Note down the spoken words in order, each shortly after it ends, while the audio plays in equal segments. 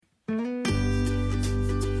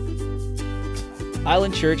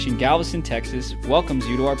Island Church in Galveston, Texas welcomes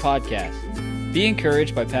you to our podcast. Be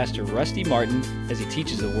encouraged by Pastor Rusty Martin as he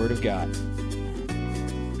teaches the Word of God.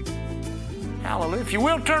 Hallelujah. If you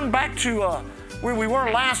will, turn back to where we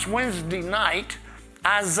were last Wednesday night,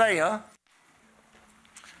 Isaiah.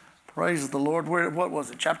 Praise the Lord. What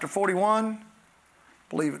was it? Chapter 41? I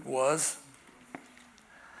believe it was.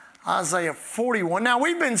 Isaiah 41. Now,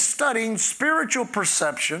 we've been studying spiritual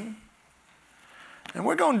perception, and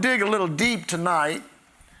we're going to dig a little deep tonight.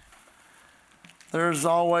 There's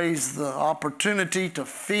always the opportunity to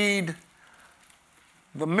feed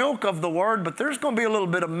the milk of the Word, but there's going to be a little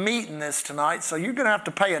bit of meat in this tonight, so you're going to have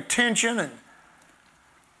to pay attention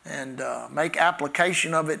and make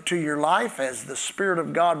application of it to your life as the Spirit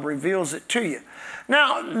of God reveals it to you.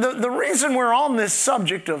 Now, the reason we're on this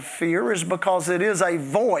subject of fear is because it is a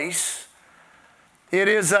voice. It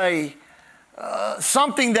is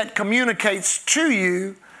something that communicates to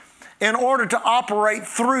you in order to operate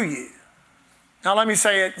through you. Now, let me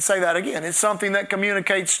say that again. It's something that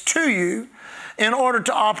communicates to you in order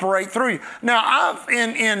to operate through you. Now, I've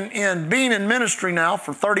in being in ministry now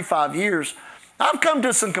for 35 years, I've come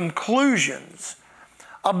to some conclusions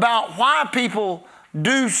about why people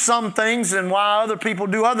do some things and why other people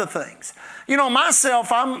do other things. You know,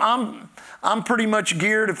 myself, I'm pretty much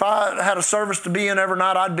geared. If I had a service to be in every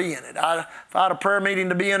night, I'd be in it. If I had a prayer meeting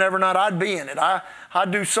to be in every night, I'd be in it. I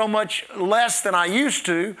do so much less than I used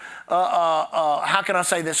to. How can I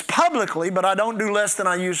say this? Publicly, but I don't do less than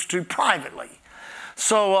I used to privately.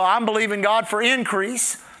 So I'm believing God for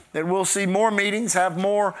increase, that we'll see more meetings, have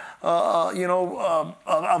more,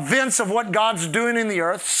 events of what God's doing in the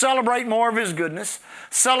earth, celebrate more of His goodness,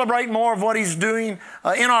 celebrate more of what He's doing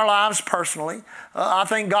in our lives personally. I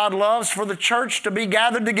think God loves for the church to be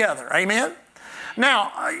gathered together. Amen?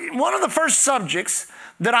 Now, one of the first subjects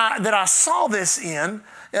that I saw this in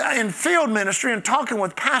field ministry and talking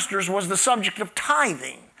with pastors was the subject of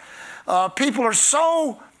tithing. People are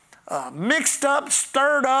so mixed up,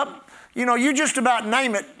 stirred up. You know, you just about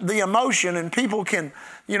name it, the emotion, and people can,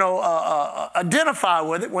 identify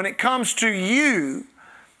with it when it comes to you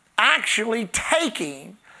actually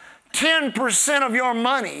taking 10% of your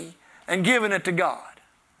money and giving it to God.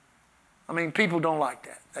 I mean, people don't like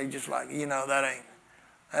that. They just like, that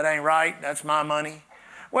ain't right. That's my money.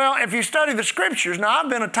 Well, if you study the Scriptures, now I've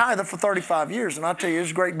been a tither for 35 years, and I'll tell you,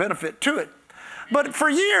 there's great benefit to it. But for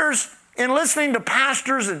years, in listening to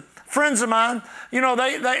pastors and friends of mine,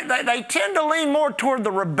 they tend to lean more toward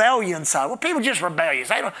the rebellion side. Well, people just rebellious.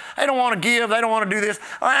 They don't want to give. They don't want to do this.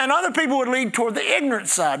 And other people would lean toward the ignorant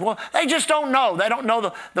side. Well, they just don't know. They don't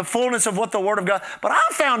know the fullness of what the Word of God. But I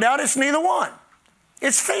found out it's neither one.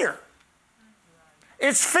 It's fear.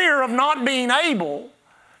 It's fear of not being able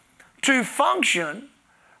to function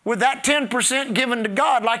with that 10% given to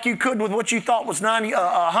God like you could with what you thought was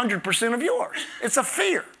 100% of yours. It's a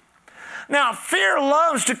fear. Now, fear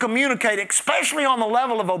loves to communicate, especially on the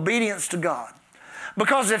level of obedience to God.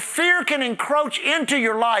 Because if fear can encroach into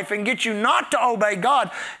your life and get you not to obey God,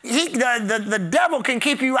 the devil can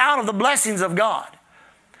keep you out of the blessings of God.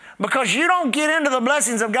 Because you don't get into the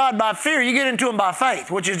blessings of God by fear, you get into them by faith,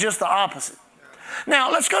 which is just the opposite.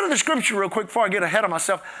 Now, let's go to the Scripture real quick before I get ahead of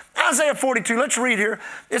myself. Isaiah 42, let's read here.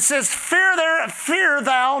 It says, fear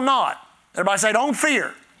thou not. Everybody say, don't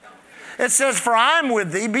fear. It says, for I am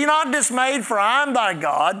with thee. Be not dismayed, for I am thy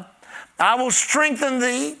God. I will strengthen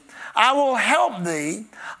thee. I will help thee.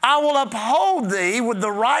 I will uphold thee with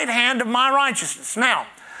the right hand of my righteousness. Now,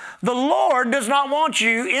 the Lord does not want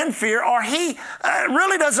you in fear, or He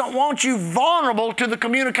really doesn't want you vulnerable to the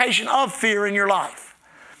communication of fear in your life.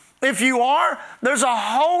 If you are, there's a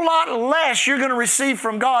whole lot less you're going to receive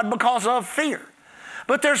from God because of fear.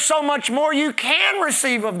 But there's so much more you can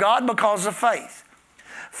receive of God because of faith.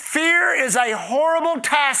 Fear is a horrible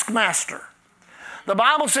taskmaster. The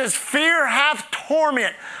Bible says fear hath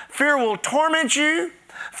torment. Fear will torment you.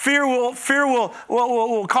 Fear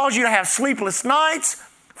will cause you to have sleepless nights.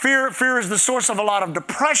 Fear is the source of a lot of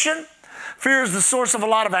depression. Fear is the source of a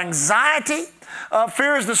lot of anxiety.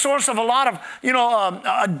 Fear is the source of a lot of,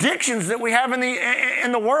 addictions that we have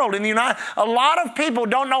in the world. A lot of people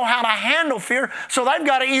don't know how to handle fear, so they've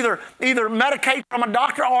got to either medicate from a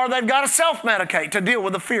doctor or they've got to self-medicate to deal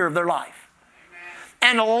with the fear of their life.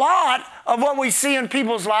 Amen. And a lot of what we see in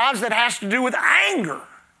people's lives that has to do with anger,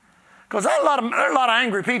 because there are a lot of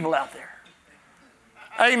angry people out there.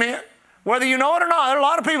 Amen. Whether you know it or not, there are a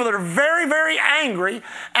lot of people that are very, very angry,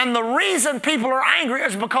 and the reason people are angry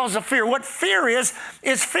is because of fear. What fear is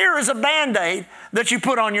fear is a Band-Aid that you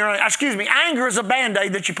put on anger is a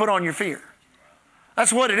Band-Aid that you put on your fear.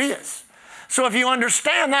 That's what it is. So if you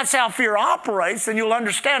understand that's how fear operates, then you'll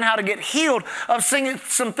understand how to get healed of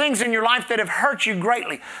some things in your life that have hurt you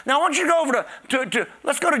greatly. Now I want you to go over to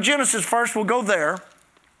let's go to Genesis first. We'll go there.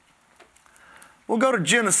 We'll go to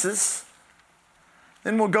Genesis.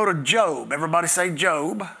 Then we'll go to Job. Everybody say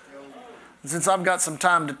Job. Since I've got some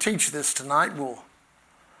time to teach this tonight, we'll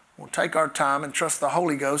take our time and trust the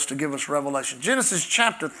Holy Ghost to give us revelation. Genesis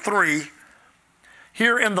chapter 3.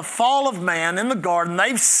 Here in the fall of man in the garden,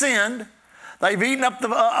 they've sinned. They've eaten up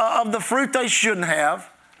of the fruit they shouldn't have.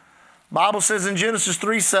 The Bible says in Genesis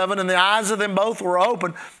 3:7, and the eyes of them both were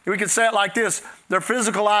open. We could say it like this: their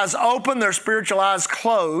physical eyes open, their spiritual eyes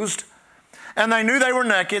closed. And they knew they were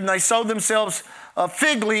naked, and they sewed themselves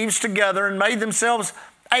fig leaves together and made themselves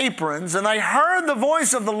aprons. And they heard the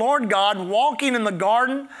voice of the Lord God walking in the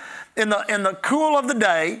garden in the cool of the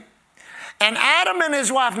day. And Adam and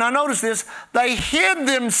his wife, now notice this, they hid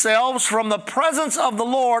themselves from the presence of the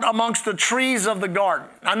Lord amongst the trees of the garden.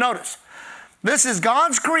 Now notice, this is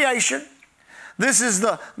God's creation. This is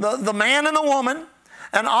the man and the woman.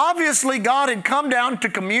 And obviously God had come down to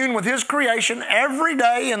commune with His creation every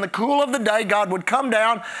day. In the cool of the day, God would come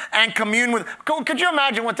down and commune with. Could you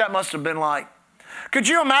imagine what that must have been like? Could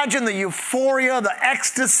you imagine the euphoria, the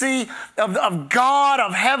ecstasy of God,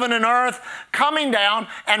 of heaven and earth, coming down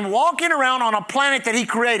and walking around on a planet that He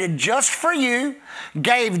created just for you,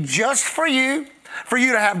 gave just for you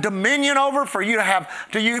to have dominion over, for you to have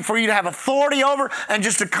authority over, and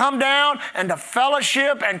just to come down and to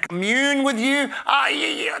fellowship and commune with you? We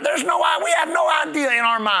have no idea in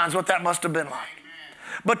our minds what that must have been like.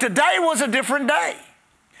 But today was a different day.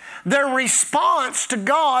 Their response to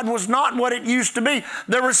God was not what it used to be.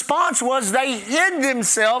 Their response was they hid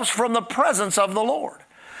themselves from the presence of the Lord.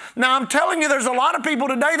 Now, I'm telling you, there's a lot of people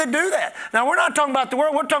today that do that. Now, we're not talking about the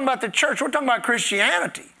world. We're talking about the church. We're talking about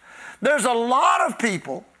Christianity. There's a lot of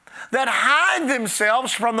people that hide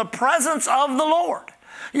themselves from the presence of the Lord.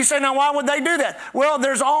 You say, now why would they do that? Well,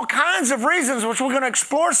 there's all kinds of reasons, which we're going to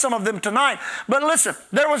explore some of them tonight. But listen,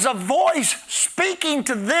 there was a voice speaking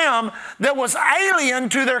to them that was alien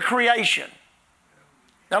to their creation.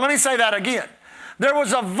 Now let me say that again. There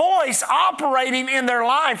was a voice operating in their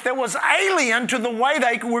life that was alien to the way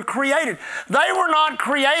they were created. They were not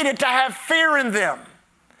created to have fear in them.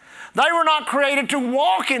 They were not created to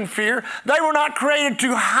walk in fear. They were not created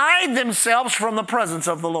to hide themselves from the presence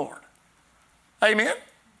of the Lord. Amen?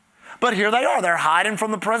 But here they are. They're hiding from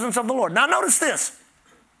the presence of the Lord. Now notice this.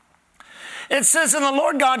 It says, and the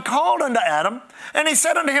Lord God called unto Adam, and He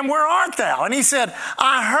said unto him, where art thou? And he said,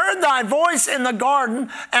 I heard thy voice in the garden,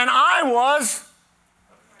 and I was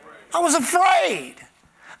afraid.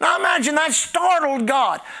 Now imagine that startled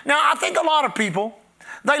God. Now I think a lot of people,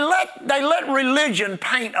 they let religion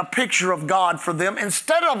paint a picture of God for them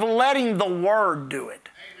instead of letting the Word do it.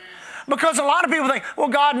 Because a lot of people think, well,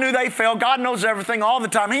 God knew they failed. God knows everything all the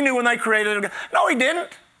time. He knew when they created it. No, He didn't.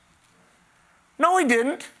 No, He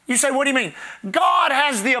didn't. You say, what do you mean? God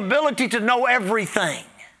has the ability to know everything.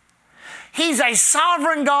 He's a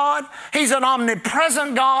sovereign God. He's an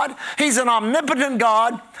omnipresent God. He's an omnipotent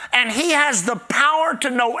God. And He has the power to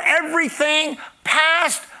know everything,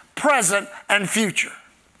 past, present, and future.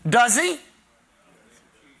 Does He?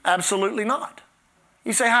 Absolutely not.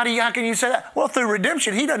 You say, how can you say that? Well, through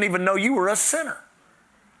redemption, He doesn't even know you were a sinner.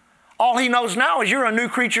 All He knows now is you're a new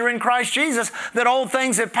creature in Christ Jesus, that old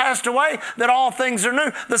things have passed away, that all things are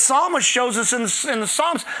new. The psalmist shows us in the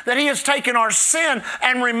Psalms that He has taken our sin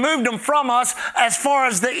and removed them from us as far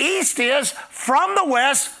as the east is from the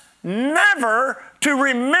west, never to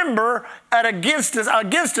remember against us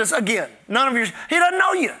again. He doesn't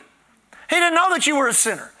know you. He didn't know that you were a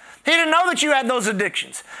sinner. He didn't know that you had those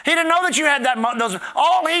addictions. He didn't know that you had those.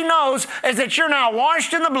 All He knows is that you're now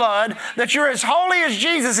washed in the blood, that you're as holy as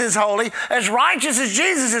Jesus is holy, as righteous as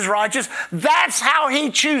Jesus is righteous. That's how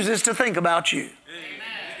He chooses to think about you.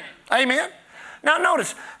 Amen. Amen. Now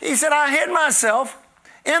notice, He said, I hid myself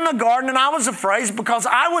in the garden and I was afraid because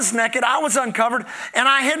I was naked, I was uncovered, and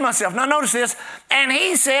I hid myself. Now notice this. And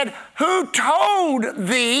He said, who told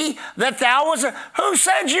thee that who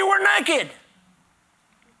said you were naked?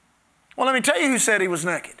 Well, let me tell you who said he was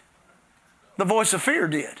naked. The voice of fear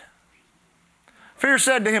did. Fear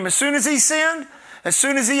said to him, as soon as he sinned, as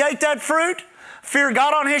soon as he ate that fruit, fear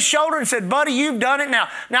got on his shoulder and said, buddy, you've done it now.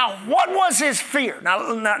 Now, what was his fear?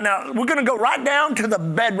 Now we're going to go right down to the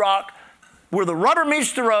bedrock where the rubber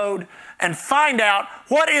meets the road and find out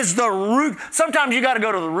what is the root. Sometimes you got to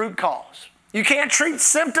go to the root cause. You can't treat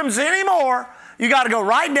symptoms anymore. You got to go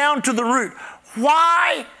right down to the root.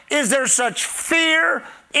 Why is there such fear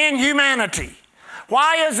in humanity?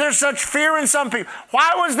 Why is there such fear in some people?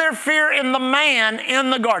 Why was there fear in the man in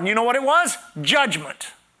the garden? You know what it was?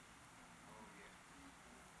 Judgment.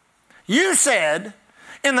 You said,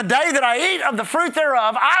 in the day that I eat of the fruit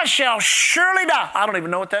thereof, I shall surely die. I don't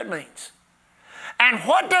even know what that means. And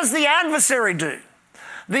what does the adversary do?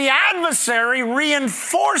 The adversary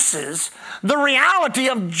reinforces the reality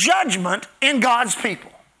of judgment in God's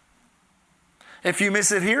people. If you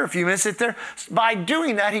miss it here, if you miss it there, by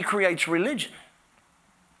doing that, he creates religion.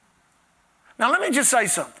 Now, let me just say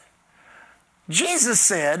something. Jesus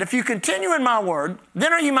said, if you continue in my word,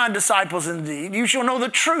 then are you my disciples indeed. You shall know the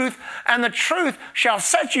truth, and the truth shall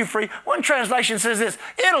set you free. One translation says this,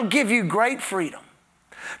 it'll give you great freedom.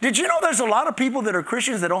 Did you know there's a lot of people that are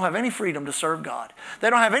Christians that don't have any freedom to serve God?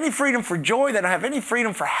 They don't have any freedom for joy. They don't have any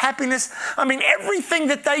freedom for happiness. I mean, everything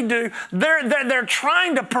that they do, they're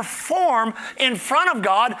trying to perform in front of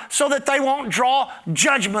God so that they won't draw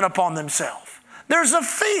judgment upon themselves. There's a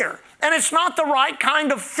fear. And it's not the right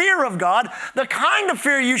kind of fear of God. The kind of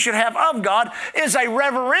fear you should have of God is a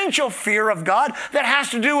reverential fear of God that has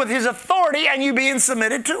to do with His authority and you being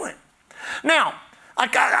submitted to Him. Now,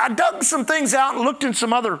 I dug some things out and looked in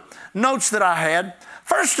some other notes that I had.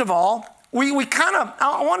 First of all, I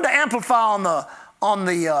wanted to amplify on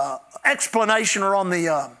the explanation or on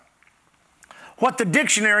the what the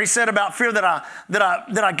dictionary said about fear that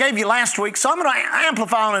I gave you last week. So I'm going to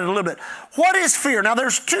amplify on it a little bit. What is fear? Now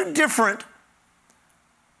there's two different,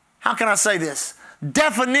 how can I say this?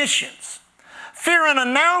 Definitions. Fear in a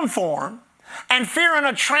noun form and fear in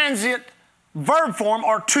a transient verb form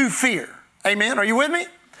are to fear. Amen? Are you with me?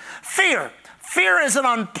 Fear. Fear is an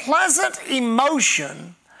unpleasant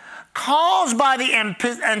emotion caused by the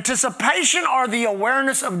anticipation or the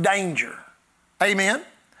awareness of danger. Amen?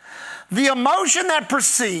 The emotion that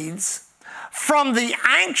proceeds from the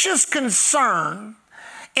anxious concern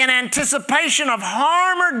in anticipation of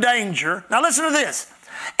harm or danger. Now listen to this.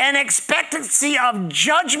 An expectancy of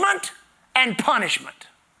judgment and punishment.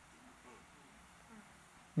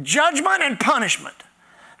 Judgment and punishment.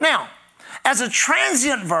 Now, as a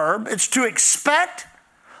transient verb, it's to expect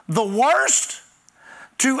the worst,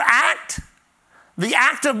 to act, the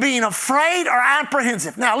act of being afraid or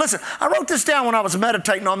apprehensive. Now listen, I wrote this down when I was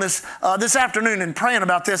meditating on this this afternoon and praying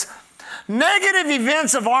about this. Negative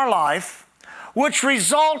events of our life which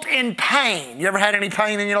result in pain. You ever had any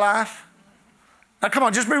pain in your life? Now come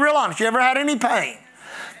on, just be real honest. You ever had any pain?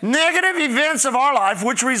 Negative events of our life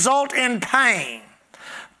which result in pain.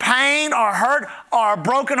 Pain or hurt or a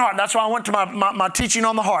broken heart. That's why I went to my teaching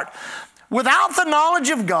on the heart. Without the knowledge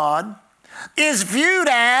of God is viewed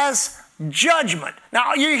as judgment.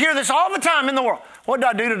 Now, you hear this all the time in the world. What did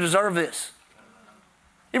I do to deserve this?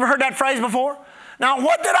 You ever heard that phrase before? Now,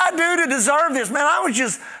 what did I do to deserve this? Man, I was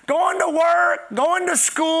just going to work, going to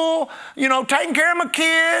school, taking care of my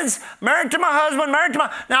kids, married to my husband,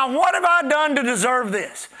 Now, what have I done to deserve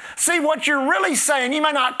this? See, what you're really saying, you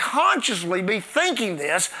may not consciously be thinking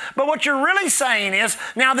this, but what you're really saying is,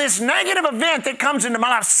 now this negative event that comes into my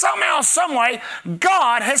life, somehow, some way,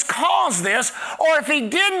 God has caused this, or if He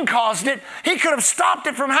didn't cause it, He could have stopped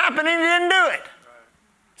it from happening and He didn't do it.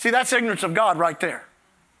 See, that's ignorance of God right there.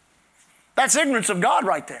 That's ignorance of God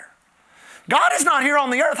right there. God is not here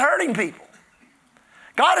on the earth hurting people.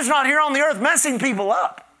 God is not here on the earth messing people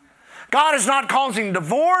up. God is not causing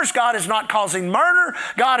divorce. God is not causing murder.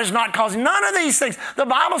 God is not causing none of these things. The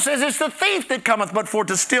Bible says it's the thief that cometh but for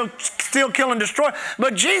to steal, kill, and destroy.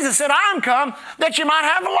 But Jesus said, I am come that you might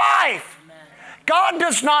have life. God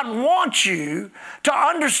does not want you to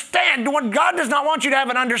understand. God does not want you to have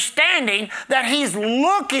an understanding that He's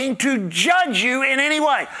looking to judge you in any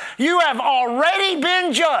way. You have already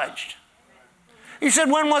been judged. He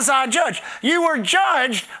said, when was I judged? You were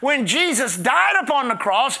judged when Jesus died upon the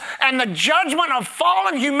cross and the judgment of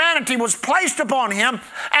fallen humanity was placed upon Him.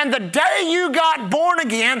 And the day you got born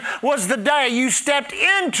again was the day you stepped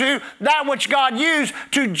into that which God used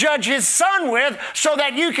to judge His Son with so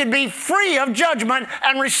that you could be free of judgment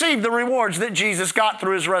and receive the rewards that Jesus got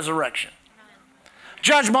through His resurrection.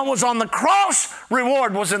 Judgment was on the cross,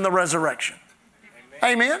 reward was in the resurrection.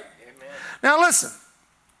 Amen? Amen. Now listen.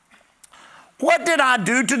 What did I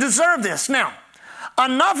do to deserve this? Now,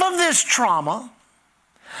 enough of this trauma,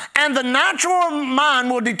 and the natural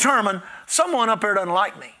mind will determine someone up there doesn't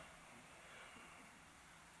like me.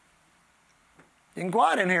 You can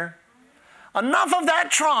quiet in here. Enough of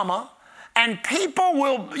that trauma, and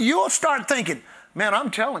you'll start thinking, man,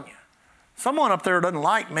 I'm telling you, someone up there doesn't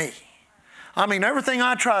like me. I mean, everything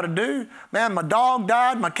I try to do, man, my dog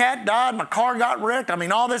died, my cat died, my car got wrecked. I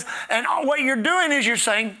mean, all this. And what you're doing is you're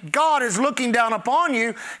saying God is looking down upon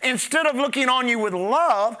you instead of looking on you with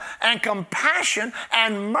love and compassion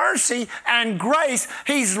and mercy and grace.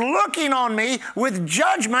 He's looking on me with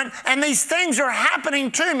judgment, and these things are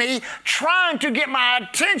happening to me, trying to get my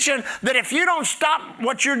attention that if you don't stop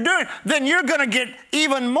what you're doing, then you're going to get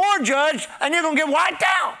even more judged and you're going to get wiped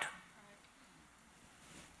out.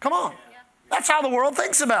 Come on. That's how the world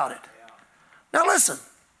thinks about it. Now listen.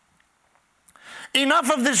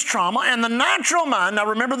 Enough of this trauma, and the natural mind, now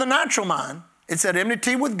remember the natural mind, it's at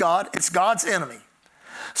enmity with God, it's God's enemy.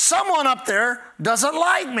 Someone up there doesn't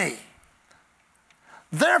like me.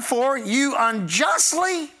 Therefore, you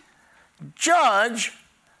unjustly judge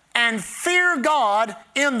and fear God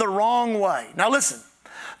in the wrong way. Now listen,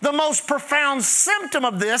 the most profound symptom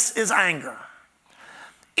of this is anger.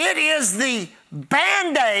 It is the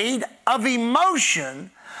Band-Aid of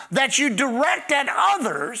emotion that you direct at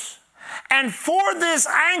others, and for this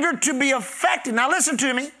anger to be effective, now listen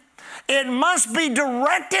to me, it must be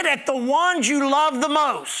directed at the ones you love the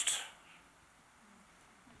most.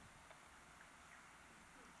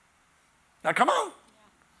 Now come on.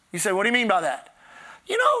 You say, what do you mean by that?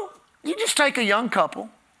 You know, you just take a young couple,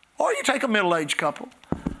 or you take a middle-aged couple,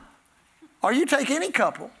 or you take any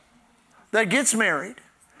couple that gets married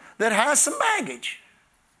that has some baggage.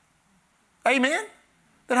 Amen?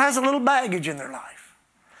 That has a little baggage in their life.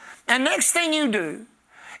 And next thing you do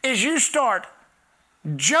is you start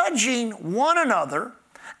judging one another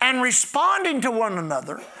and responding to one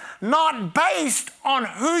another, not based on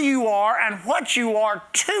who you are and what you are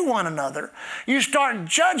to one another. You start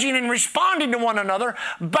judging and responding to one another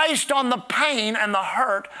based on the pain and the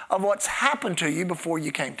hurt of what's happened to you before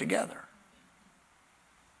you came together.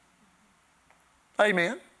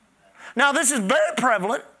 Amen? Now, this is very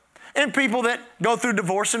prevalent in people that go through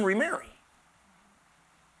divorce and remarry.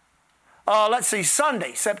 Let's see,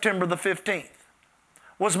 Sunday, September the 15th,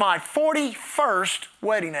 was my 41st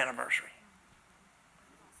wedding anniversary.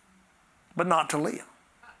 But not to Leah.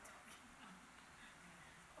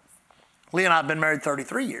 Leah and I have been married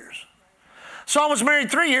 33 years. So I was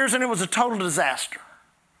married 3 years, and it was a total disaster.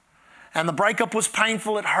 And the breakup was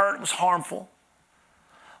painful, it hurt, it was harmful.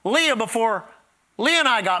 Before Leah and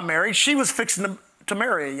I got married, she was fixing to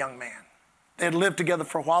marry a young man. They had lived together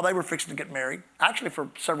for a while. They were fixing to get married, actually for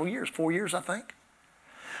several years, 4 years, I think.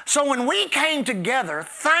 So when we came together,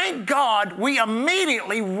 thank God, we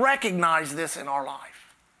immediately recognized this in our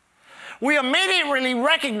life. We immediately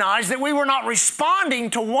recognized that we were not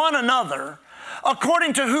responding to one another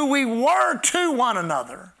according to who we were to one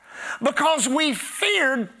another, because we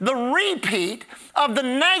feared the repeat of the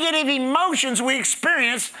negative emotions we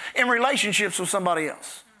experienced in relationships with somebody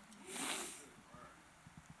else.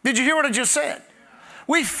 Did you hear what I just said?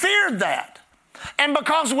 We feared that. And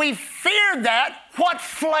because we feared that, what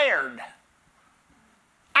flared?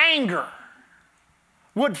 Anger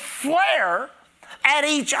would flare at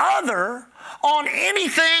each other on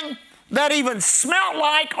anything that even smelt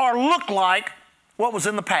like or looked like what was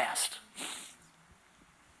in the past.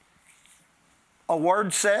 A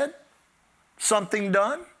word said, something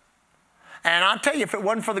done. And I tell you, if it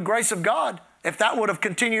wasn't for the grace of God, if that would have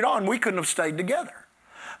continued on, we couldn't have stayed together.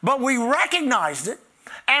 But we recognized it,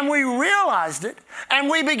 and we realized it, and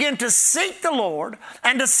we began to seek the Lord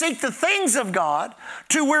and to seek the things of God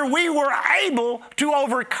to where we were able to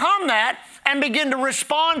overcome that and begin to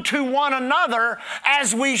respond to one another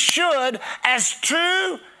as we should, as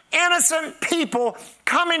two innocent people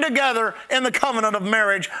coming together in the covenant of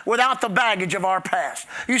marriage without the baggage of our past.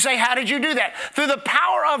 You say, how did you do that? Through the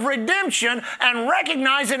power of redemption and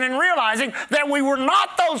recognizing and realizing that we were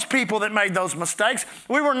not those people that made those mistakes.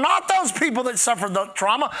 We were not those people that suffered the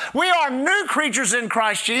trauma. We are new creatures in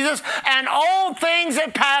Christ Jesus, and old things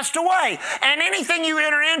have passed away. And anything you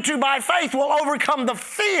enter into by faith will overcome the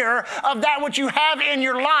fear of that which you have in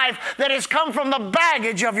your life that has come from the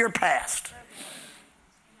baggage of your past.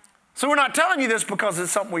 So we're not telling you this because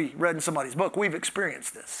it's something we read in somebody's book. We've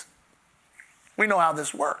experienced this. We know how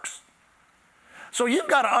this works. So you've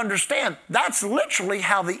got to understand that's literally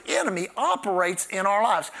how the enemy operates in our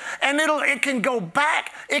lives. And it can go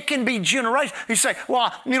back. It can be generations. You say,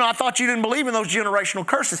 well, I thought you didn't believe in those generational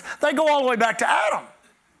curses. They go all the way back to Adam.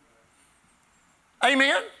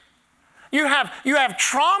 Amen? You have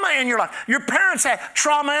trauma in your life. Your parents had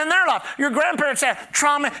trauma in their life. Your grandparents had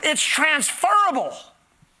trauma. It's transferable.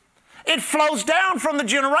 It flows down from the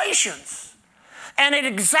generations. And it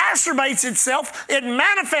exacerbates itself. It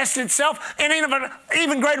manifests itself in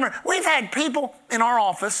even greater. We've had people in our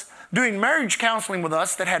office doing marriage counseling with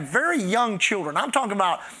us that had very young children. I'm talking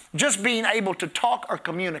about just being able to talk or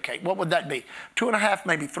communicate. What would that be? 2.5,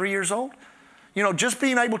 maybe 3 years old? You know, just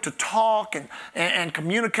being able to talk and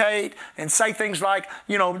communicate and say things like,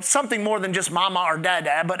 you know, something more than just mama or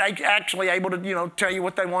dada, but actually able to, you know, tell you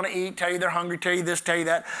what they want to eat, tell you they're hungry, tell you this, tell you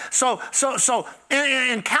that. So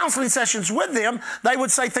in counseling sessions with them, they would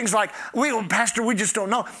say things like, Pastor, we just don't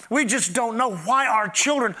know. We just don't know why our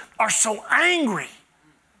children are so angry.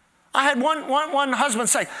 I had one husband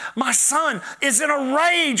say, my son is in a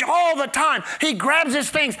rage all the time. He grabs his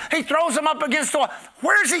things. He throws them up against the wall.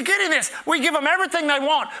 Where's he getting this? We give them everything they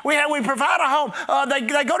want. We provide a home.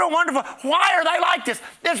 They go to a wonderful. Why are they like this?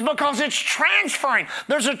 It's because it's transferring.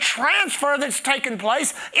 There's a transfer that's taken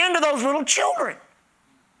place into those little children.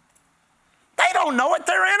 They don't know it.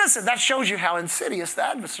 They're innocent. That shows you how insidious the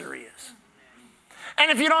adversary is.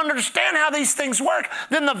 And if you don't understand how these things work,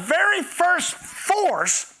 then the very first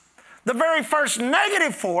force, the very first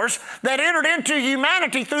negative force that entered into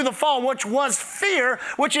humanity through the fall, which was fear,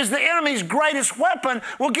 which is the enemy's greatest weapon,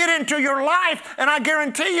 will get into your life. And I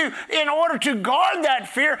guarantee you, in order to guard that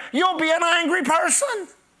fear, you'll be an angry person.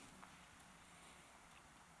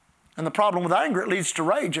 And the problem with anger, it leads to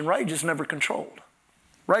rage, and rage is never controlled.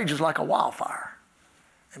 Rage is like a wildfire.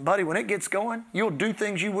 And buddy, when it gets going, you'll do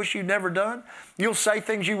things you wish you'd never done. You'll say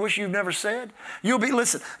things you wish you'd never said. You'll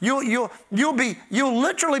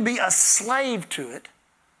literally be a slave to it.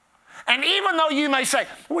 And even though you may say,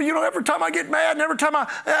 well, you know, every time I get mad, and every time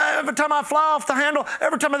I fly off the handle,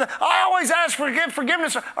 every time I always ask for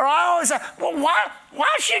forgiveness, or I always say, well,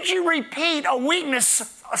 why should you repeat a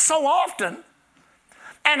weakness so often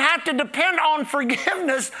and have to depend on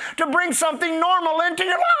forgiveness to bring something normal into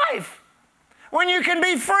your life when you can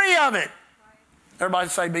be free of it? Everybody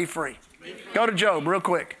say be free. Go to Job real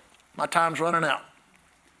quick. My time's running out.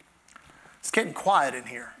 It's getting quiet in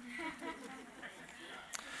here.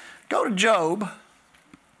 Go to Job.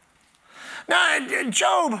 Now,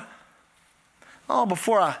 Job,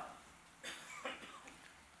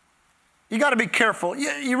 you got to be careful.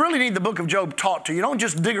 You really need the book of Job taught to you. Don't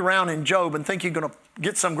just dig around in Job and think you're going to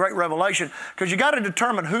get some great revelation, because you got to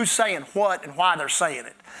determine who's saying what and why they're saying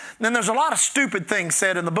it. And then there's a lot of stupid things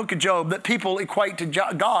said in the book of Job that people equate to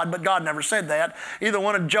God, but God never said that. Either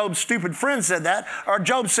one of Job's stupid friends said that, or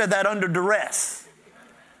Job said that under duress.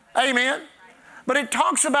 Amen. But it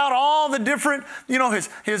talks about all the different, you know, he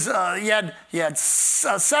had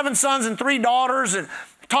 7 sons and 3 daughters, and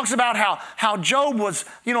talks about how Job was,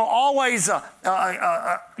 you know, always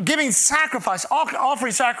giving sacrifice,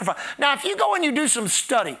 offering sacrifice. Now, if you go and you do some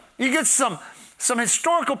study, you get some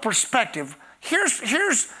historical perspective.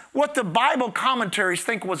 Here's what the Bible commentaries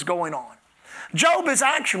think was going on. Job is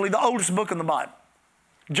actually the oldest book in the Bible.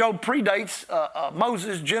 Job predates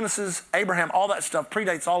Moses, Genesis, Abraham, all that stuff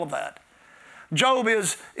predates all of that. Job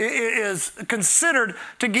is considered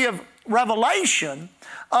to give revelation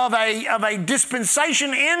of a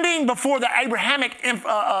dispensation ending before the Abrahamic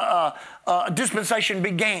dispensation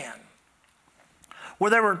began, where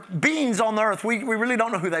there were beings on the earth. We really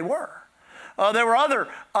don't know who they were. There were other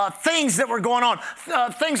things that were going on.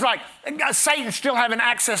 Things like Satan still having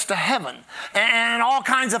access to heaven and all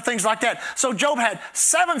kinds of things like that. So Job had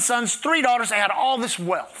 7 sons, 3 daughters. They had all this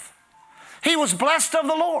wealth. He was blessed of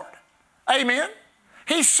the Lord. Amen.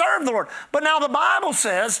 He served the Lord. But now the Bible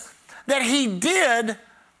says that he did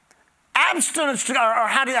abstinence to, or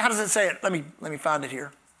how does it say it? Let me find it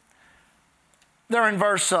here. They're in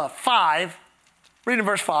verse 5. Read in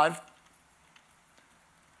verse 5.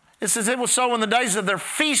 It says, it was so when the days of their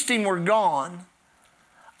feasting were gone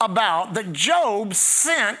about that Job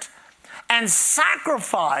sent and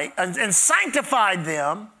sacrificed and sanctified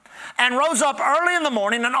them, and rose up early in the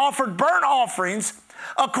morning and offered burnt offerings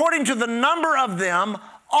according to the number of them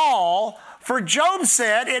all. For Job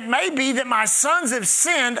said, it may be that my sons have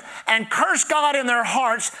sinned and cursed God in their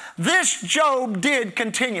hearts. This Job did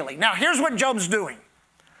continually. Now, here's what Job's doing.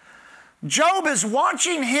 Job is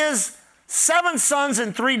watching his 7 sons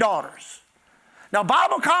and 3 daughters. Now,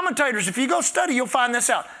 Bible commentators, if you go study, you'll find this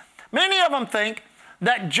out. Many of them think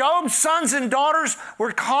that Job's sons and daughters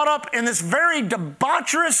were caught up in this very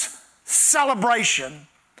debaucherous celebration,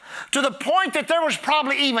 to the point that there was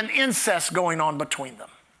probably even incest going on between them.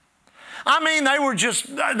 I mean, they were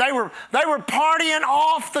partying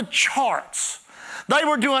off the charts. They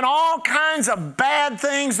were doing all kinds of bad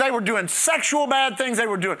things. They were doing sexual bad things. They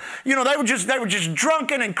were doing, they were just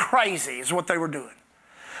drunken and crazy is what they were doing.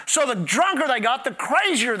 So the drunker they got, the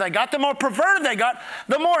crazier they got, the more perverted they got,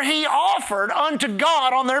 the more he offered unto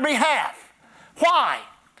God on their behalf. Why?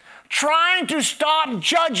 Trying to stop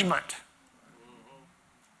judgment.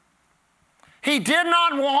 He did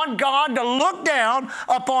not want God to look down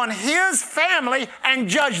upon his family and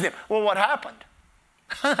judge them. Well, what happened?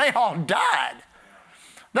 They all died.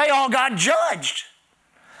 They all got judged.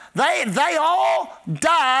 They all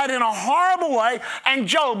died in a horrible way, and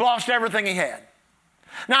Job lost everything he had.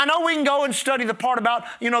 Now, I know we can go and study the part about,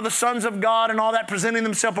 the sons of God and all that, presenting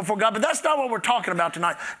themselves before God, but that's not what we're talking about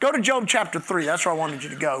tonight. Go to Job chapter 3. That's where I wanted you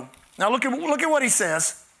to go. Now, look at what he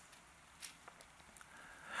says.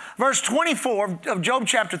 Verse 24 of Job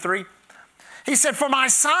chapter 3, he said, "For my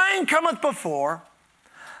sign cometh before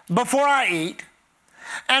I eat,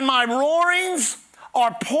 and my roarings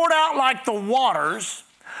are poured out like the waters.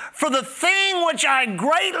 For the thing which I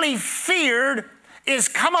greatly feared is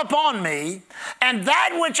come upon me, and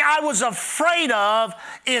that which I was afraid of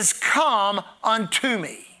is come unto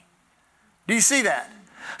me." Do you see that?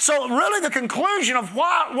 So really the conclusion of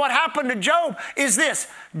what happened to Job is this.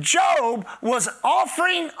 Job was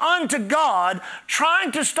offering unto God,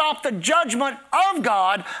 trying to stop the judgment of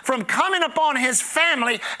God from coming upon his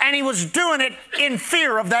family, and he was doing it in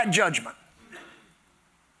fear of that judgment.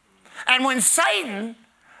 And when Satan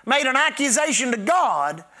made an accusation to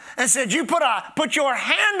God and said, "You put your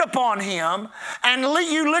hand upon him, and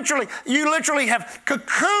you literally have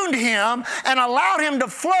cocooned him and allowed him to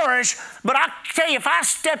flourish," but I tell you, if I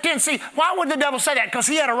stepped in, see, why would the devil say that? Because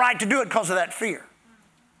he had a right to do it because of that fear.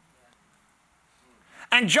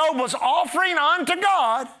 And Job was offering unto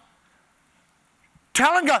God,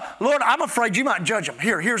 telling God, "Lord, I'm afraid you might judge them.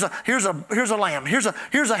 Here's a lamb. Here's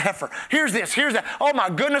a heifer. Here's this. Here's that. Oh my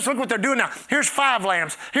goodness, look what they're doing now. Here's 5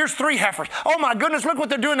 lambs. Here's 3 heifers. Oh my goodness, look what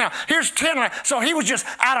they're doing now. Here's 10 lambs." So he was just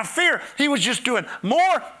out of fear. He was just doing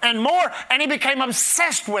more and more, and he became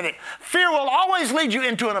obsessed with it. Fear will always lead you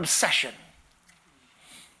into an obsession.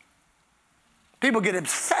 People get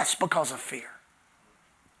obsessed because of fear.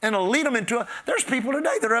 And it'll lead them into there's people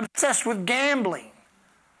today that are obsessed with gambling.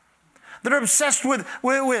 That are obsessed with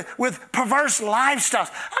perverse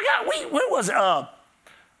lifestyles.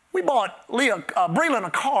 We bought Breland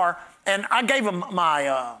a car, and I gave him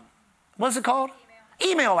my, what's it called?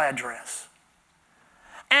 Email address.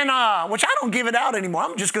 And, which I don't give it out anymore.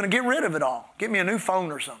 I'm just going to get rid of it all. Get me a new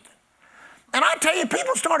phone or something. And I tell you,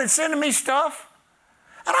 people started sending me stuff.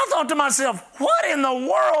 And I thought to myself, what in the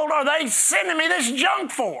world are they sending me this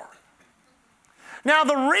junk for? Now,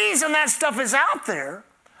 the reason that stuff is out there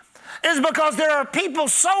is because there are people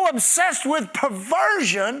so obsessed with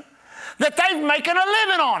perversion that they're making a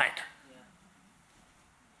living on it.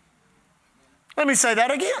 Let me say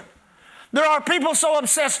that again. There are people so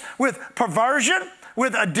obsessed with perversion,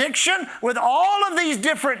 with addiction, with all of these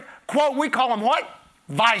different, quote, we call them what?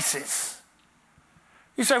 Vices.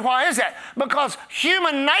 You say, why is that? Because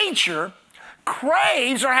human nature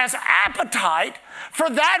craves or has appetite for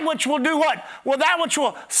that which will do what? Well, that which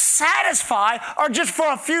will satisfy or just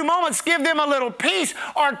for a few moments give them a little peace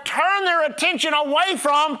or turn their attention away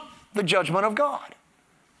from the judgment of God.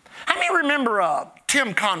 How many remember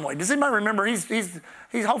Tim Conway? Does anybody remember? He's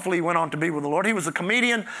hopefully he went on to be with the Lord. He was a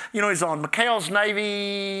comedian. He's on McHale's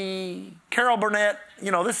Navy, Carol Burnett.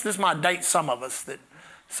 This might date some of us. That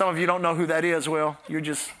some of you don't know who that is. Well, you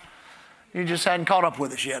just hadn't caught up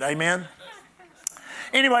with us yet. Amen.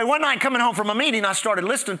 Anyway, one night coming home from a meeting, I started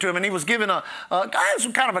listening to him, and he was giving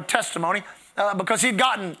some kind of a testimony because he'd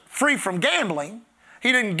gotten free from gambling.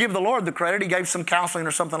 He didn't give the Lord the credit. He gave some counseling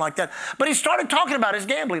or something like that. But he started talking about his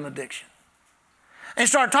gambling addiction. And he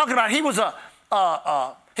started talking about he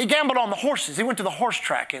gambled on the horses. He went to the horse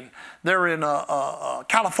track there in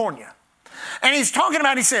California. And he's talking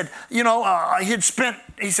about, he said,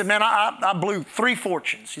 man, I blew 3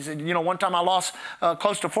 fortunes. He said, one time I lost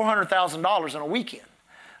close to $400,000 in a weekend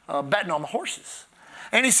betting on the horses.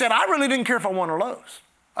 And he said, I really didn't care if I won or lose.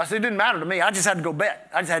 I said, it didn't matter to me. I just had to go bet.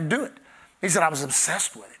 I just had to do it. He said, I was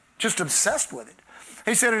obsessed with it, just obsessed with it.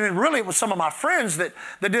 He said, and it was some of my friends that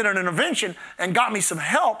did an intervention and got me some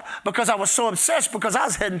help because I was so obsessed because I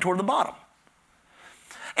was heading toward the bottom.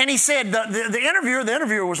 And he said, the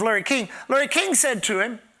interviewer was Larry King. Larry King said to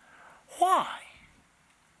him, why?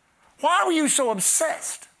 Why were you so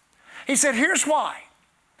obsessed? He said, here's why.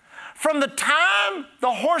 From the time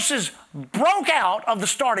the horses broke out of the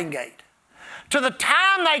starting gate to the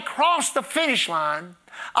time they crossed the finish line,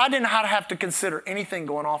 I didn't have to consider anything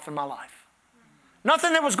going off in my life.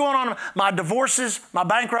 Nothing that was going on, my divorces, my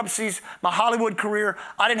bankruptcies, my Hollywood career,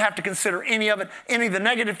 I didn't have to consider any of it, any of the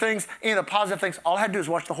negative things, any of the positive things. All I had to do is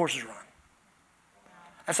watch the horses run.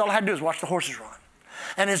 That's all I had to do is watch the horses run.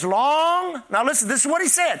 And now listen, this is what he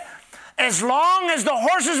said. As long as the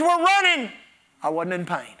horses were running, I wasn't in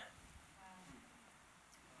pain.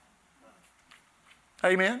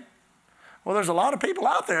 Amen? Well, there's a lot of people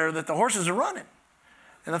out there that the horses are running.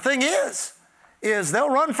 And the thing is they'll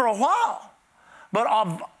run for a while. But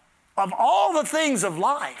of all the things of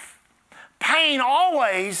life, pain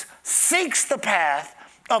always seeks the path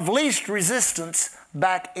of least resistance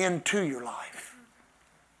back into your life.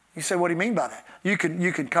 You say, what do you mean by that? You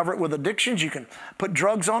can cover it with addictions. You can put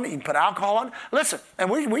drugs on it. You can put alcohol on it. Listen, and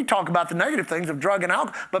we talk about the negative things of drug and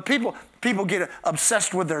alcohol, but people get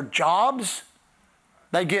obsessed with their jobs.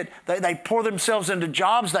 They pour themselves into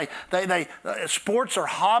jobs. They sports or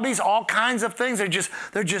hobbies, all kinds of things. They're just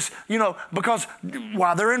because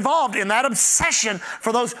while they're involved in that obsession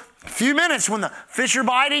for those few minutes when the fish are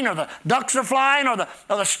biting or the ducks are flying or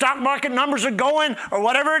the stock market numbers are going or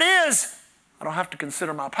whatever it is, I don't have to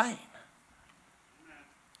consider my pain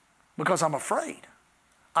because I'm afraid.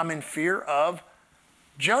 I'm in fear of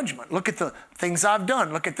judgment. Look at the things I've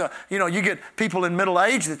done. Look at you get people in middle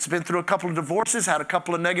age that's been through a couple of divorces, had a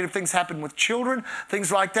couple of negative things happen with children,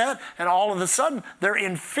 things like that, and all of a sudden they're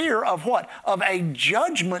in fear of what? Of a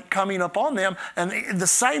judgment coming upon them. And the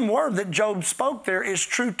same word that Job spoke there is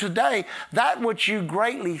true today. That which you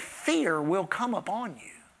greatly fear will come upon you.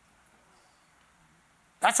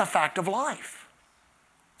 That's a fact of life.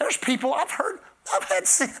 There's people I tell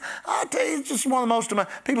you, it's just one of the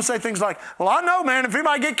most, people say things like, well, I know, man, if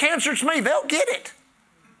anybody get cancer, it's me. They'll get it.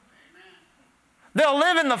 They'll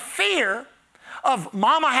live in the fear of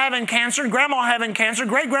mama having cancer, grandma having cancer,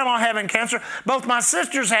 great-grandma having cancer. Both my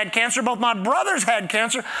sisters had cancer. Both my brothers had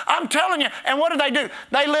cancer. I'm telling you. And what do?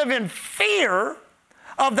 They live in fear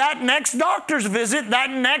of that next doctor's visit,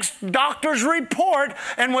 that next doctor's report,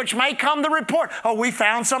 in which may come the report, oh, we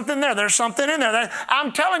found something there. There's something in there.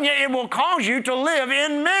 I'm telling you, it will cause you to live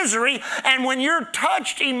in misery. And when you're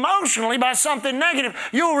touched emotionally by something negative,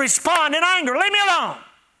 you'll respond in anger. Leave me alone.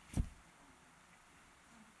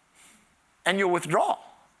 And you'll withdraw.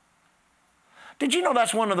 Did you know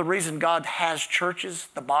that's one of the reasons God has churches,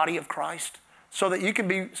 the body of Christ, so that you can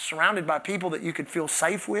be surrounded by people that you could feel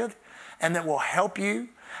safe with and that will help you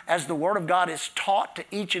as the Word of God is taught to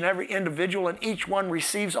each and every individual and each one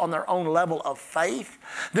receives on their own level of faith.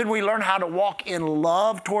 Then we learn how to walk in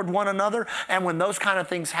love toward one another. And when those kind of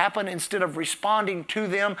things happen, instead of responding to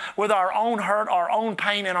them with our own hurt, our own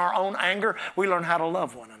pain, and our own anger, we learn how to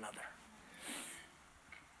love one another.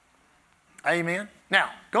 Amen?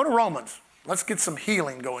 Now, go to Romans. Let's get some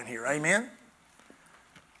healing going here. Amen?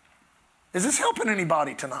 Is this helping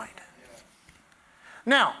anybody tonight?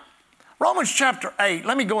 Now, Romans chapter 8,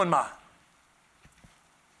 let me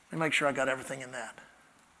make sure I got everything in that.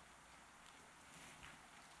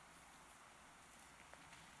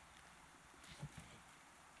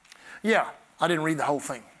 Yeah, I didn't read the whole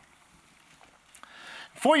thing.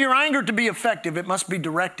 For your anger to be effective, it must be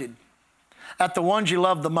directed at the ones you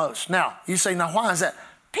love the most. Now, you say, now why is that?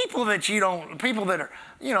 People that are,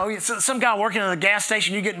 some guy working at a gas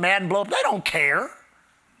station, you get mad and blow up, they don't care.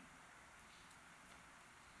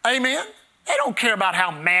 Amen? They don't care about how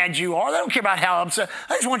mad you are. They don't care about how upset.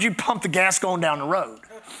 They just want you to pump the gas going down the road.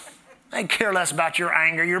 They care less about your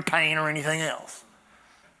anger, your pain, or anything else.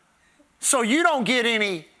 So you don't get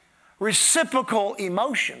any reciprocal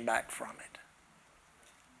emotion back from it.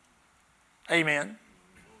 Amen?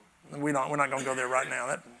 We're not going to go there right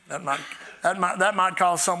now. That might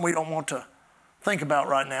cause something we don't want to think about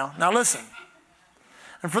right now. Now listen.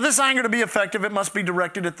 And for this anger to be effective, it must be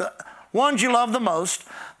directed at the ones you love the most,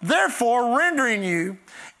 therefore rendering you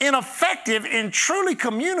ineffective in truly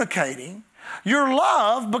communicating your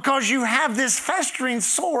love because you have this festering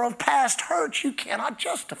sore of past hurts you cannot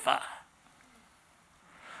justify.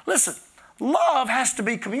 Listen, love has to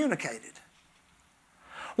be communicated.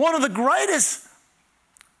 One of the greatest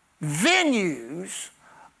venues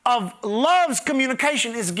of love's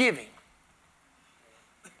communication is giving.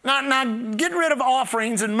 Now get rid of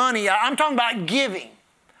offerings and money. I'm talking about giving.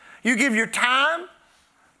 You give your time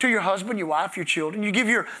to your husband, your wife, your children. You give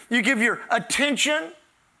your attention.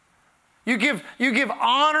 You give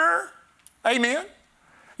honor. Amen.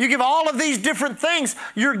 You give all of these different things.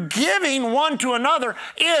 Your giving one to another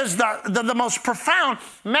is the most profound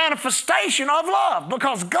manifestation of love,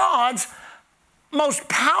 because God's most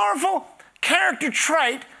powerful character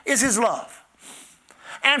trait is His love.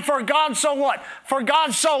 And for God so what? For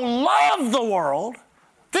God so loved the world.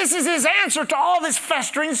 This is His answer to all this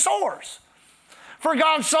festering sores. For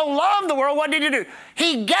God so loved the world, what did He do?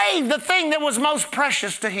 He gave the thing that was most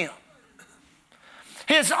precious to Him.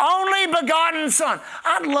 His only begotten Son.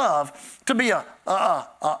 I'd love to be a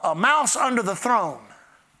mouse under the throne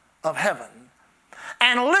of heaven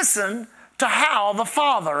and listen to how the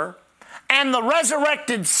Father and the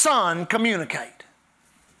resurrected Son communicate.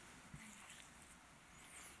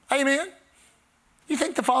 Amen? You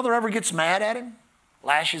think the Father ever gets mad at him?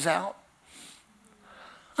 Lashes out?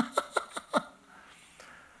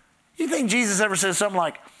 You think Jesus ever says something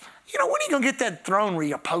like, when are you going to get that throne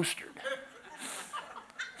reupholstered?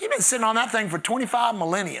 You've been sitting on that thing for 25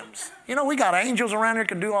 millenniums. We got angels around here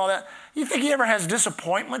can do all that. You think he ever has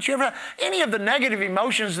disappointments? You ever have any of the negative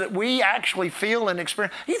emotions that we actually feel and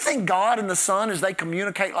experience? You think God and the Son, as they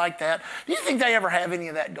communicate like that, do you think they ever have any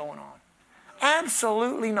of that going on?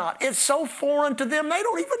 Absolutely not. It's so foreign to them, they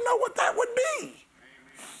don't even know what that would be.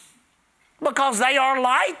 Because they are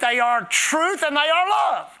light, they are truth, and they are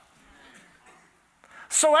love.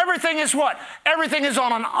 So everything is what? Everything is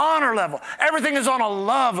on an honor level. Everything is on a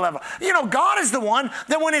love level. God is the one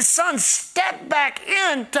that when his Son stepped back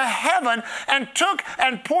into heaven and took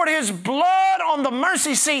and poured his blood on the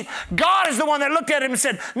mercy seat, God is the one that looked at him and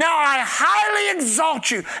said, now I highly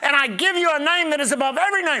exalt you and I give you a name that is above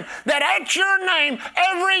every name, that at your name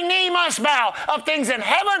every knee must bow, of things in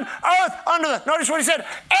heaven, earth, under the... Notice what he said,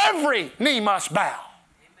 every knee must bow.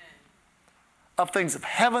 Amen. Of things of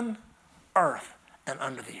heaven, earth, and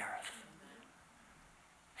under the earth.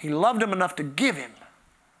 He loved him enough to give him.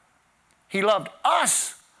 He loved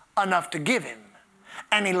us enough to give him.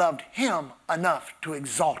 And he loved him enough to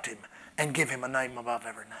exalt him and give him a name above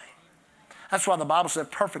every name. That's why the Bible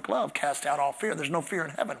said perfect love casts out all fear. There's no fear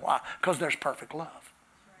in heaven. Why? Because there's perfect love.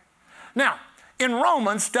 Now, in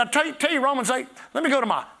Romans, did I tell you Romans 8? Let me go to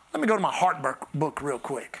my heart book real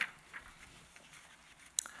quick.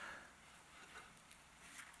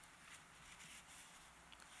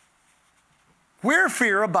 Where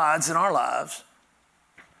fear abides in our lives,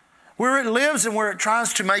 where it lives and where it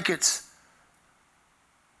tries to make its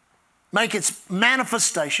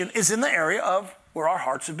manifestation is in the area of where our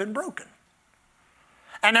hearts have been broken.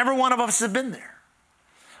 And every one of us have been there.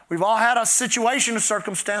 We've all had a situation, a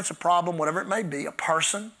circumstance, a problem, whatever it may be, a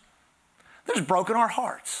person that has broken our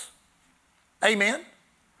hearts. Amen?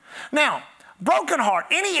 Now, broken heart,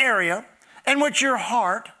 any area in which your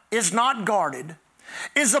heart is not guarded,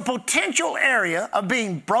 is a potential area of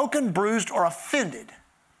being broken, bruised, or offended.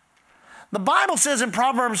 The Bible says in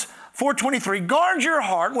Proverbs 4:23, guard your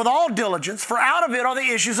heart with all diligence, for out of it are the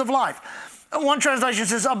issues of life. One translation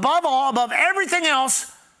says, above all, above everything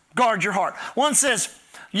else, guard your heart. One says,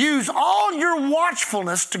 use all your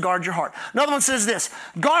watchfulness to guard your heart. Another one says this,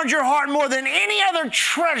 guard your heart more than any other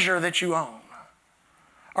treasure that you own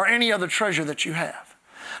or any other treasure that you have.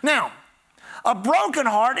 Now, a broken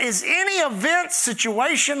heart is any event,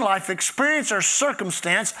 situation, life experience, or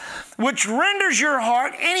circumstance which renders your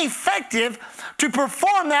heart ineffective to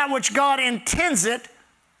perform that which God intends it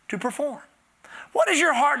to perform. What is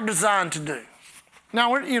your heart designed to do?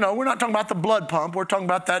 Now, we're not talking about the blood pump. We're talking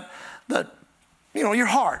about your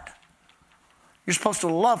heart. You're supposed to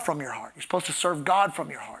love from your heart. You're supposed to serve God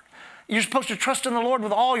from your heart. You're supposed to trust in the Lord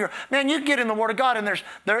with all your... Man, you get in the Word of God and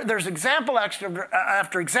there's example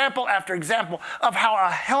after example after example of how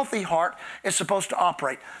a healthy heart is supposed to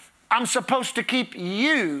operate. I'm supposed to keep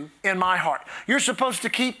you in my heart. You're supposed to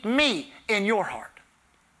keep me in your heart.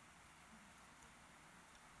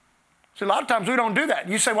 See, a lot of times we don't do that.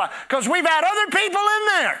 You say, why? Because we've had other people in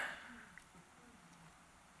there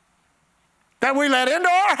that we let into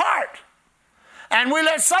our heart. And we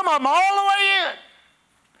let some of them all the way in.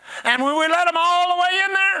 And when we let them all the way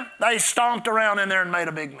in there, they stomped around in there and made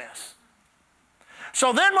a big mess.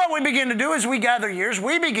 So then what we begin to do is we gather years,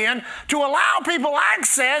 we begin to allow people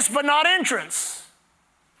access but not entrance.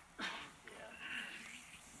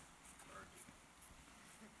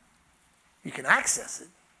 You can access it.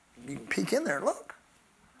 You can peek in there and look.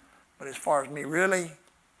 But as far as me really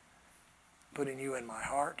putting you in my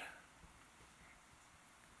heart,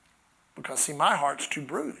 because see, my heart's too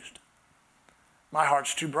bruised. My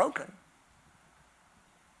heart's too broken.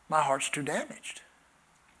 My heart's too damaged.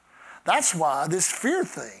 That's why this fear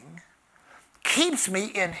thing keeps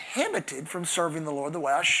me inhibited from serving the Lord the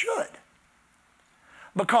way I should.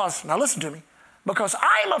 Because, now listen to me, because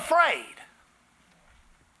I'm afraid.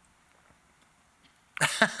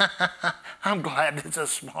 I'm glad it's a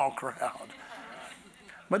small crowd.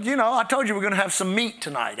 But I told you we're going to have some meat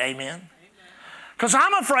tonight, amen? Because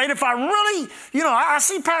I'm afraid if I really, I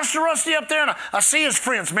see Pastor Rusty up there and I see his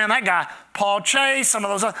friends. Man, that guy, Paul Chase, some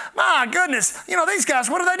of those, my goodness, these guys,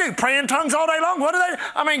 what do? Pray in tongues all day long? What do they do?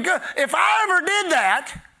 I mean, good. If I ever did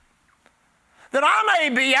that, then I may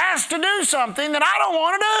be asked to do something that I don't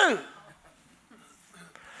want to do.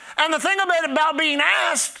 And the thing about being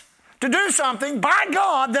asked to do something by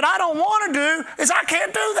God that I don't want to do is I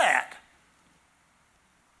can't do that.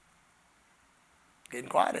 Getting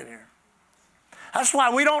quiet in here. That's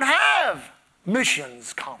why we don't have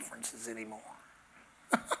missions conferences anymore.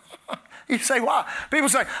 You say, why? People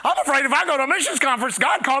say, I'm afraid if I go to a missions conference,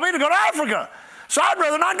 God called me to go to Africa. So I'd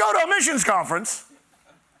rather not go to a missions conference.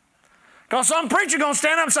 Because some preacher going to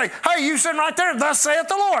stand up and say, hey, you sitting right there, thus saith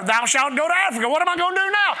the Lord, thou shalt go to Africa. What am I going to do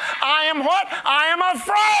now? I am what? I am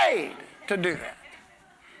afraid to do that.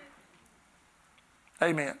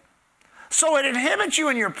 Amen. So it inhibits you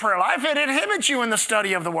in your prayer life. It inhibits you in the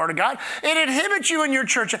study of the Word of God. It inhibits you in your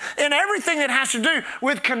church, in everything that has to do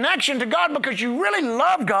with connection to God, because you really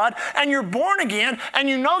love God and you're born again and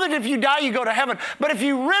you know that if you die, you go to heaven. But if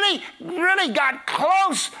you really, really got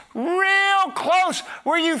close, real close,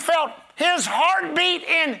 where you felt His heartbeat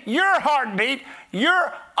in your heartbeat,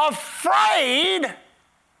 you're afraid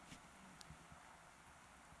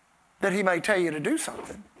that He may tell you to do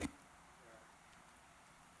something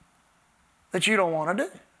that you don't want to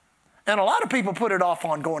do. And a lot of people put it off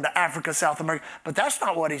on going to Africa, South America, but that's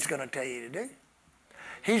not what He's going to tell you to do.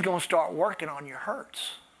 He's going to start working on your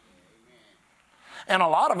hurts. And a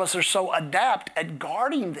lot of us are so adept at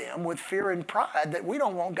guarding them with fear and pride that we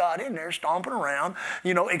don't want God in there stomping around,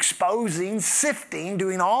 exposing, sifting,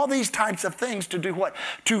 doing all these types of things to do what?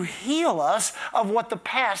 To heal us of what the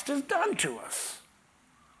past has done to us.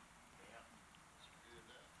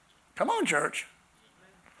 Come on, church.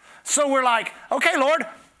 So we're like, okay, Lord,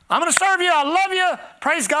 I'm going to serve you. I love you.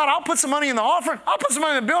 Praise God. I'll put some money in the offering. I'll put some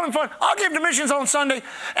money in the building fund. I'll give to missions on Sunday.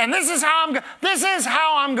 And this is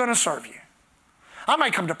how I'm going to serve you. I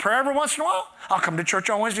may come to prayer every once in a while. I'll come to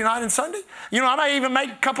church on Wednesday night and Sunday. I may even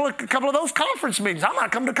make a couple of those conference meetings. I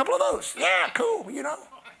might come to a couple of those. Yeah, cool,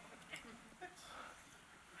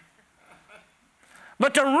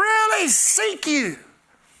 But to really seek you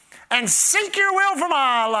and seek your will for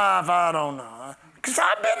my life, I don't know. Because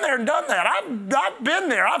I've been there and done that. I've been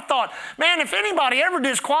there. I've thought, man, if anybody ever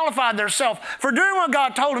disqualified themselves for doing what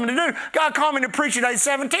God told them to do, God called me to preach at age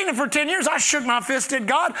 17, and for 10 years I shook my fist at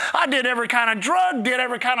God. I did every kind of drug, did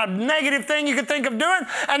every kind of negative thing you could think of doing,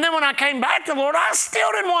 and then when I came back to the Lord, I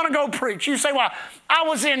still didn't want to go preach. You say, why? I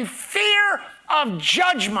was in fear of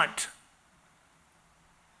judgment.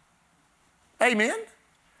 Amen?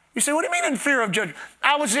 You say, what do you mean in fear of judgment?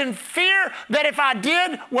 I was in fear that if I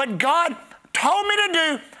did what God told me to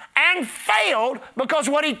do and failed because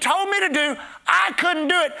what He told me to do, I couldn't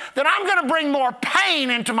do it, then I'm going to bring more pain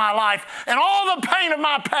into my life, and all the pain of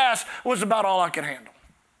my past was about all I could handle.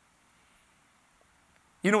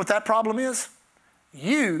 You know what that problem is?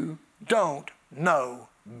 You don't know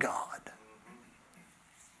God.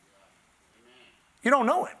 You don't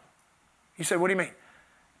know Him. You say, what do you mean?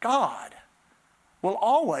 God will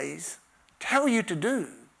always tell you to do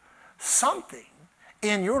something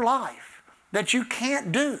in your life that you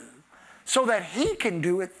can't do so that He can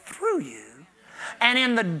do it through you, and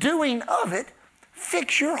in the doing of it,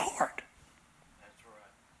 fix your heart. That's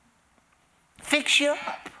right. Fix you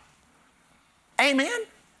up. Amen?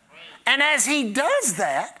 And as He does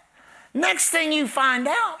that, next thing you find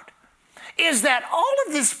out is that all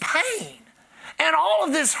of this pain and all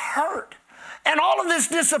of this hurt and all of this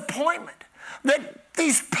disappointment that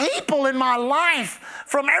these people in my life,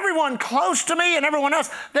 from everyone close to me and everyone else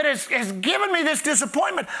that has given me this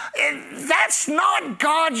disappointment, that's not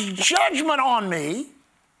God's judgment on me.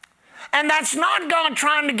 And that's not God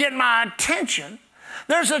trying to get my attention.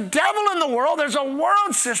 There's a devil in the world, there's a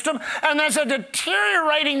world system, and there's a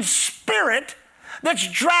deteriorating spirit that's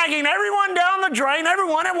dragging everyone down the drain,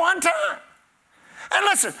 everyone at one time. And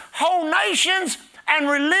listen, whole nations and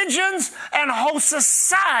religions and whole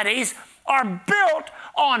societies are built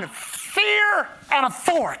on fear and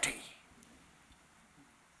authority.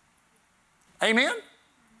 Amen?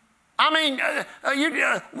 I mean,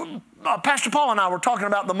 Pastor Paul and I were talking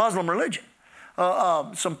about the Muslim religion.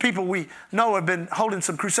 Some people we know have been holding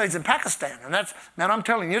some crusades in Pakistan, and I'm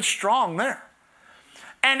telling you, it's strong there.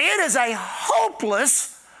 And it is a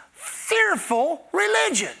hopeless, fearful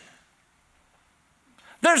religion.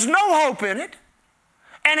 There's no hope in it,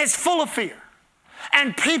 and it's full of fear.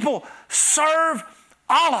 And people serve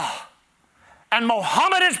Allah and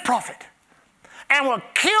Muhammad is prophet and will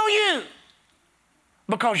kill you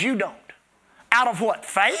because you don't. Out of what?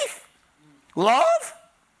 Faith? Love?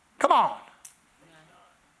 Come on.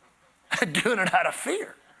 Doing it out of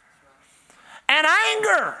fear. And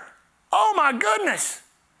anger. Oh my goodness.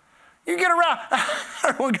 You get around, I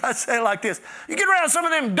heard one guy say it like this, you get around some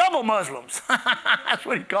of them double Muslims. That's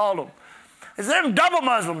what he called them. It's them double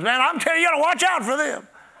Muslims, man. I'm telling you, you got to watch out for them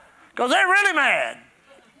because they're really mad.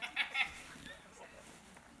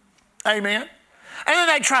 Amen. And then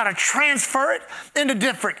they try to transfer it into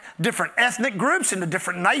different ethnic groups, into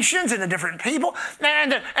different nations, into different people.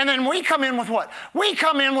 And then we come in with what? We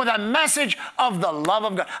come in with a message of the love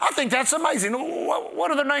of God. I think that's amazing.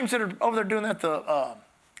 What are the names that are over there doing that? The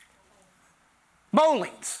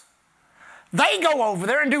Bowlings. They go over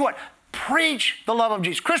there and do what? Preach the love of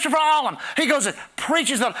Jesus. Christopher Allen, he goes and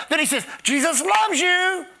preaches the love. Then he says, Jesus loves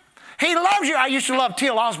you. He loves you. I used to love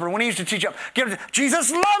T.L. Osborne when he used to teach up.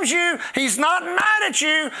 Jesus loves you. He's not mad at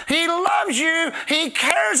you. He loves you. He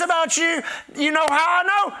cares about you. You know how I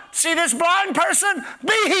know? See this blind person?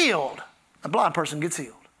 Be healed. A blind person gets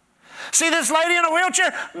healed. See this lady in a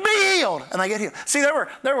wheelchair? Be healed. And they get healed. See,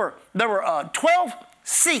 there were 12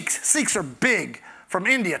 Sikhs. Sikhs are big, from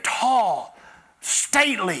India, tall,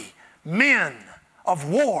 stately men of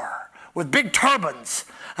war with big turbans.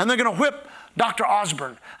 And they're going to whip Dr.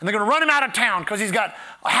 Osborne, and they're going to run him out of town because he's got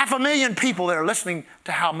 500,000 people there listening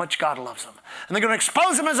to how much God loves him. And they're going to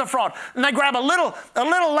expose him as a fraud. And they grab a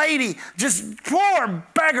little lady, just poor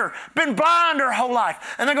beggar, been blind her whole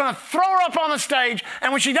life, and they're going to throw her up on the stage.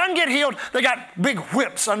 And when she doesn't get healed, they got big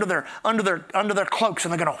whips under their cloaks,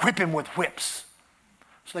 and they're going to whip him with whips.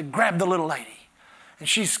 So they grab the little lady. And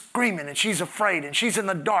she's screaming, and she's afraid, and she's in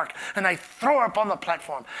the dark. And they throw her up on the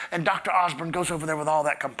platform. And Dr. Osborne goes over there with all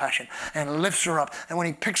that compassion and lifts her up. And when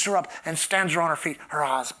he picks her up and stands her on her feet, her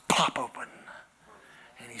eyes pop open.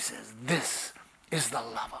 And he says, this is the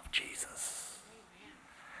love of Jesus.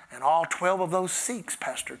 And all 12 of those Sikhs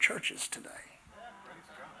pastor churches today.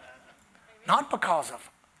 Not because of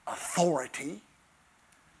authority,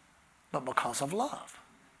 but because of love.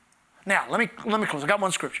 Now, let me close. I got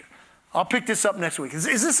one scripture. I'll pick this up next week. Is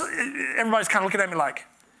this, everybody's kind of looking at me like,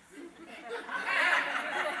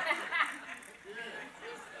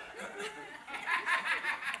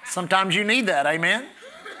 sometimes you need that, amen?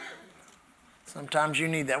 Sometimes you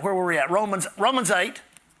need that. Where were we at? Romans 8.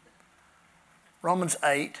 Romans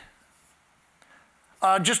 8.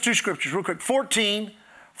 Just two scriptures real quick. 14.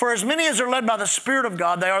 For as many as are led by the Spirit of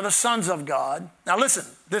God, they are the sons of God. Now listen,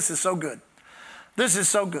 this is so good. This is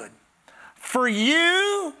so good. For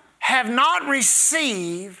you have not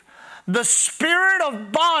received the spirit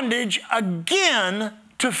of bondage again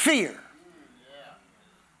to fear.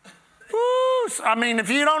 Ooh, I mean,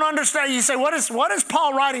 if you don't understand, you say, what is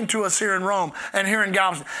Paul writing to us here in Rome and here in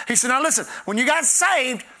Galatians? He said, now listen, when you got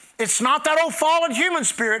saved, it's not that old fallen human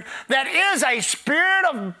spirit. That is a spirit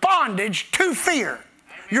of bondage to fear.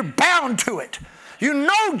 You're bound to it. You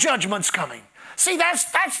know judgment's coming. See, that's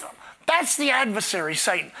the adversary,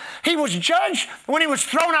 Satan. He was judged when he was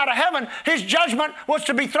thrown out of heaven. His judgment was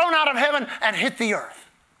to be thrown out of heaven and hit the earth.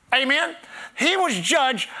 Amen? He was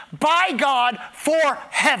judged by God for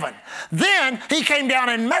heaven. Then he came down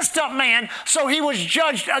and messed up man, so he was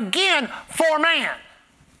judged again for man.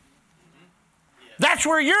 That's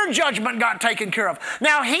where your judgment got taken care of.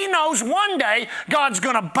 Now, he knows one day God's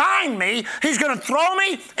going to bind me. He's going to throw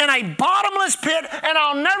me in a bottomless pit, and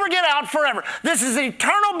I'll never get out forever. This is an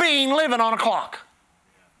eternal being living on a clock.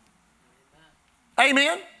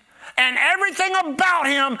 Amen? And everything about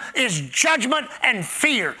him is judgment and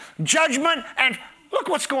fear. Judgment and... Look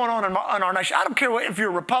what's going on in our nation. I don't care if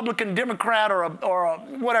you're a Republican, Democrat, or a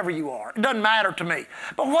whatever you are. It doesn't matter to me.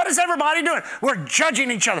 But what is everybody doing? We're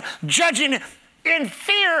judging each other. Judging in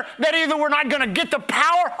fear that either we're not going to get the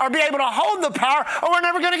power or be able to hold the power, or we're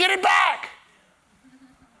never going to get it back.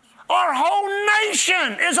 Our whole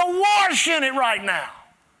nation is awash in it right now.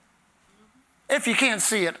 If you can't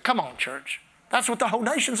see it, come on, church. That's what the whole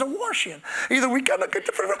nation's awash in. Either we got to get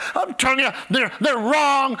the... I'm telling you, they're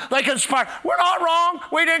wrong. They conspire. We're not wrong.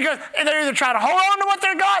 We didn't get... And they're either trying to hold on to what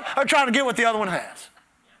they got or trying to get what the other one has.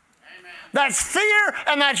 Amen. That's fear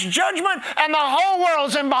and that's judgment, and the whole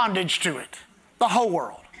world's in bondage to it. The whole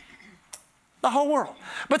world. The whole world.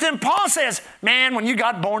 But then Paul says, man, when you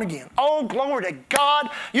got born again, oh, glory to God,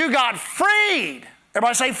 you got freed.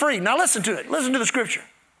 Everybody say freed. Now listen to it. Listen to the scripture.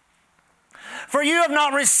 For you have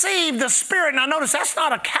not received the Spirit. Now notice that's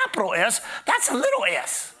not a capital S. That's a little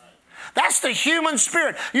s. That's the human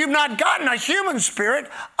spirit. You've not gotten a human spirit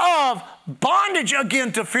of bondage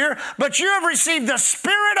again to fear, but you have received the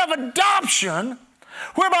spirit of adoption,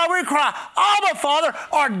 whereby we cry, Abba, Father,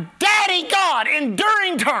 or Daddy God,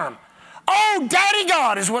 enduring term. Oh, Daddy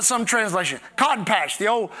God is what some translation. Cotton Patch, the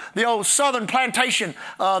old Southern plantation,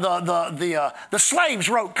 the slaves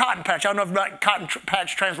wrote Cotton Patch. I don't know if about Cotton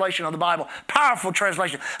Patch translation of the Bible. Powerful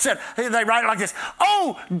translation. Said, they write it like this.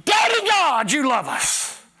 Oh, Daddy God, you love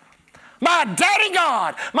us. My Daddy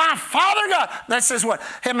God, my Father God. That says what?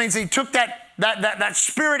 It means he took that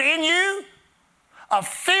spirit in you of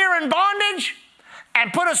fear and bondage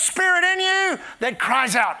and put a spirit in you that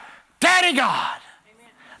cries out, Daddy God.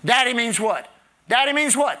 Daddy means what? Daddy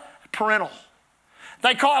means what? Parental.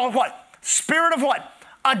 They call it what? Spirit of what?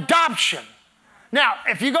 Adoption. Now,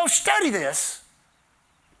 if you go study this,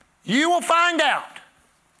 you will find out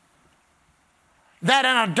that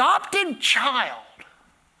an adopted child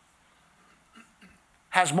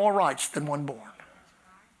has more rights than one born.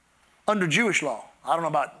 Under Jewish law, I don't know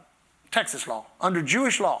about Texas law, under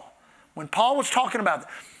Jewish law, when Paul was talking about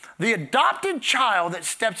the adopted child that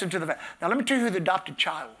steps into the family. Now let me tell you who the adopted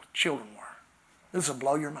children were. This will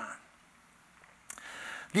blow your mind.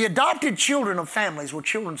 The adopted children of families were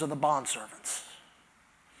children of the bondservants.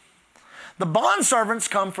 The bondservants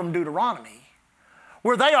come from Deuteronomy,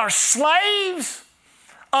 where they are slaves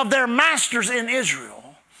of their masters in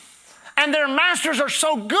Israel. And their masters are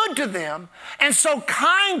so good to them and so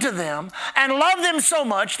kind to them and love them so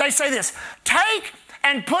much, they say this, take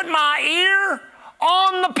and put my ear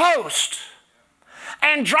on the post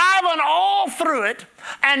and drive an awl through it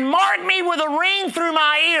and mark me with a ring through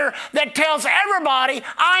my ear that tells everybody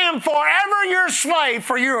I am forever your slave,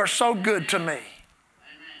 for you are so good to me.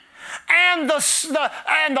 And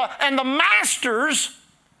the masters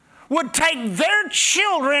would take their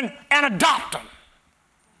children and adopt them.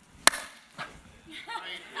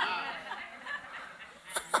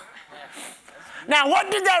 Now, what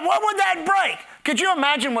would that break? Could you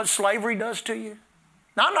imagine what slavery does to you?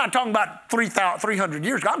 Now, I'm not talking about 300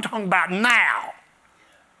 years ago. I'm talking about now.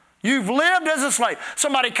 You've lived as a slave.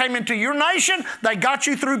 Somebody came into your nation, they got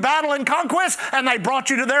you through battle and conquest, and they brought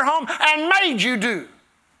you to their home and made you do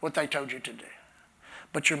what they told you to do.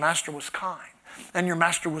 But your master was kind, and your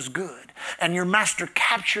master was good, and your master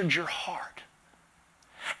captured your heart.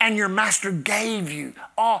 And your master gave you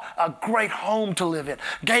a great home to live in,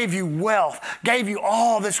 gave you wealth, gave you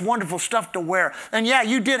all this wonderful stuff to wear. And yeah,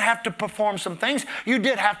 you did have to perform some things. You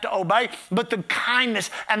did have to obey, but the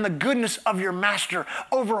kindness and the goodness of your master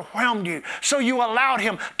overwhelmed you. So you allowed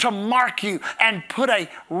him to mark you and put a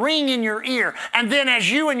ring in your ear. And then as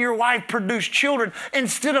you and your wife produced children,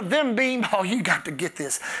 instead of them being, oh, you got to get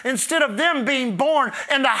this, instead of them being born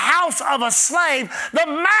in the house of a slave, the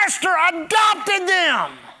master adopted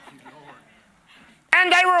them. And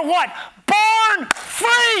they were what? Born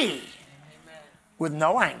free. With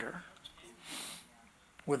no anger.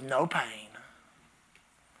 With no pain.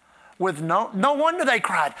 With no wonder they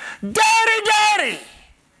cried, Daddy, Daddy.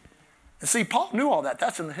 And see, Paul knew all that.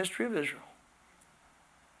 That's in the history of Israel.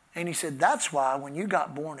 And he said, that's why when you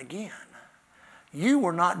got born again, you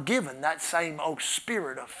were not given that same old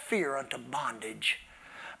spirit of fear unto bondage,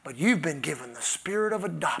 but you've been given the spirit of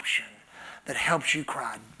adoption that helps you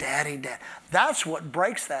cry, Daddy, Daddy. That's what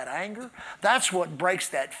breaks that anger. That's what breaks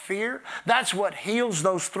that fear. That's what heals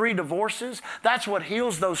those 3 divorces. That's what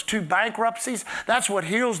heals those 2 bankruptcies. That's what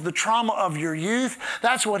heals the trauma of your youth.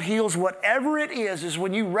 That's what heals whatever it is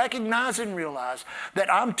when you recognize and realize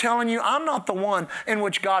that I'm telling you, I'm not the one in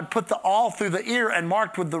which God put the awl through the ear and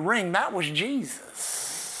marked with the ring. That was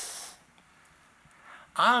Jesus.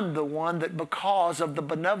 I'm the one that, because of the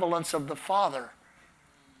benevolence of the Father,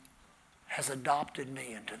 has adopted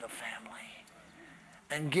me into the family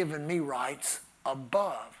and given me rights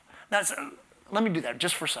above. Now, let me do that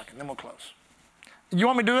just for a second, then we'll close. You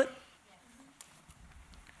want me to do it?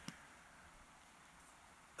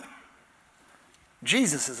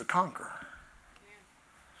 Jesus is a conqueror.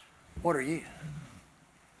 What are you?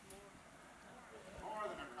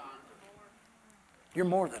 You're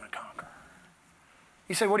more than a conqueror.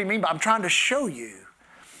 You say, what do you mean by? I'm trying to show you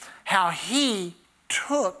how he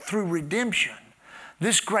took through redemption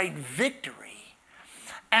this great victory,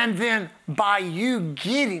 and then by you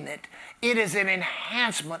getting it, it is an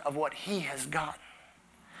enhancement of what he has gotten.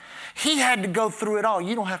 He had to go through it all.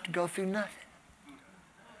 You don't have to go through nothing.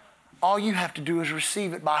 All you have to do is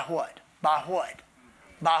receive it by what? By what?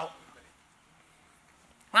 By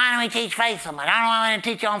why don't we teach faith so much? I don't want to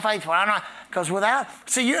teach you on faithful. I don't know. Because without,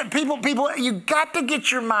 see, people, you got to get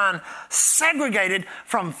your mind segregated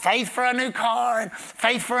from faith for a new car and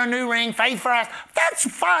faith for a new ring, faith for a, that's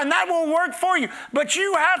fine. That will work for you. But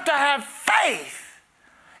you have to have faith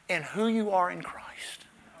in who you are in Christ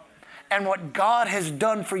and what God has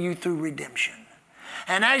done for you through redemption.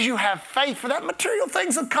 And as you have faith for that, material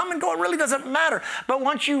things will come and go. It really doesn't matter. But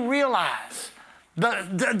once you realize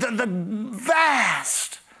the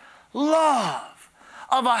vast love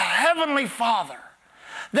of a heavenly Father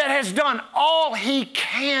that has done all he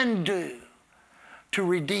can do to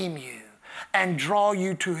redeem you and draw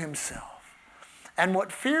you to himself. And what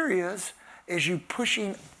fear is you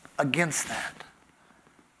pushing against that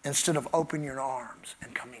instead of opening your arms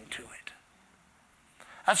and coming to it.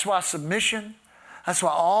 That's why submission, That's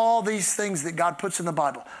why all these things that God puts in the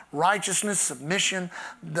Bible, righteousness, submission,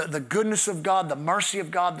 the goodness of God, the mercy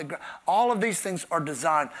of God, all of these things are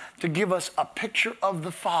designed to give us a picture of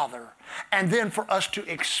the Father, and then for us to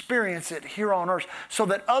experience it here on earth so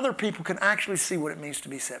that other people can actually see what it means to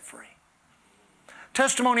be set free.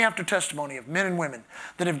 Testimony after testimony of men and women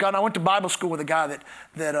that have gone. I went to Bible school with a guy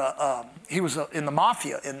that he was in the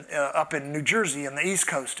mafia up in New Jersey in the East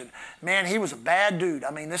Coast, and man, he was a bad dude.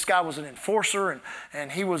 I mean, this guy was an enforcer, and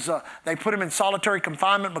he was. They put him in solitary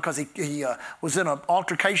confinement because he was in an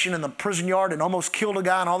altercation in the prison yard and almost killed a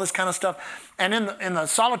guy and all this kind of stuff. And in the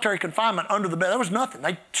solitary confinement under the bed, there was nothing.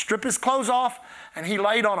 They stripped his clothes off, and he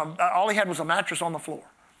laid on all he had was a mattress on the floor.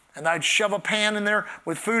 And they'd shove a pan in there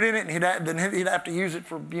with food in it, and then he'd have to use it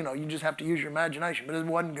for, you just have to use your imagination. But it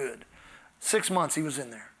wasn't good. 6 months he was in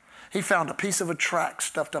there. He found a piece of a tract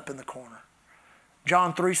stuffed up in the corner.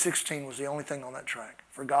 John 3:16 was the only thing on that tract.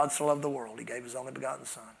 For God so loved the world, he gave his only begotten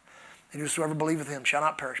Son. And whosoever believeth him shall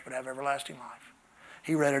not perish, but have everlasting life.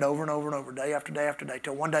 He read it over and over and over, day after day after day,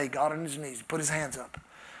 till one day he got on his knees, he put his hands up.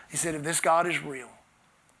 He said, if this God is real,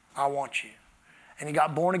 I want you. And he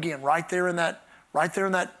got born again right there in that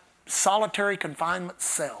solitary confinement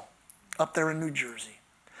cell up there in New Jersey.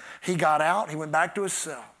 He got out, he went back to his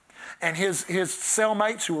cell, and his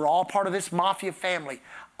cellmates, who were all part of this mafia family,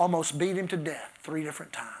 almost beat him to death 3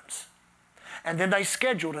 different times. And then they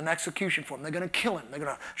scheduled an execution for him. They're going to kill him. They're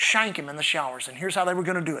going to shank him in the showers. And here's how they were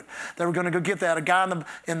going to do it. They were going to go get that. A guy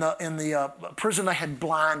in the prison they had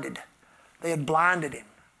blinded. They had blinded him.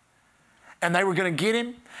 And they were going to get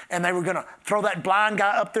him, and they were going to throw that blind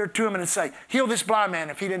guy up there to him and say, heal this blind man.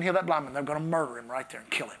 If he didn't heal that blind man, they're going to murder him right there and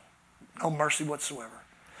kill him. No mercy whatsoever.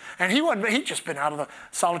 And he'd just been out of the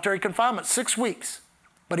solitary confinement 6 weeks.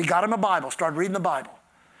 But he got him a Bible, started reading the Bible.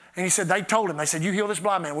 And he said, they said, you heal this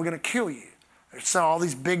blind man, we're going to kill you. They saw all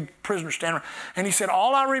these big prisoners standing around. And he said,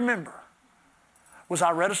 all I remember was I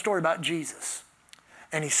read a story about Jesus.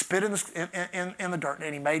 And he spit in the dirt,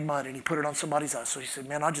 and he made mud, and he put it on somebody's eyes. So he said,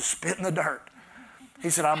 man, I just spit in the dirt. He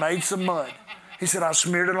said, I made some mud. He said, I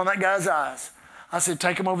smeared it on that guy's eyes. I said,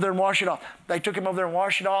 take him over there and wash it off. They took him over there and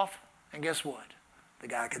washed it off, and guess what? The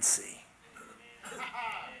guy could see.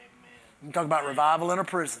 You talk about revival in a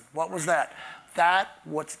prison. What was that?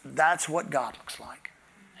 That's what God looks like.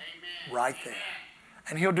 Right there.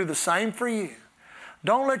 And he'll do the same for you.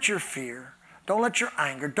 Don't let your fear, don't let your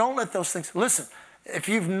anger, don't let those things. Listen, if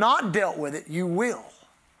you've not dealt with it, you will.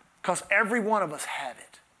 Because every one of us have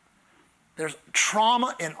it. There's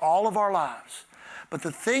trauma in all of our lives. But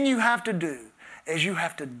the thing you have to do is you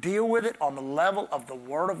have to deal with it on the level of the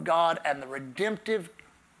Word of God and the redemptive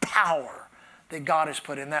power that God has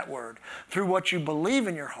put in that Word through what you believe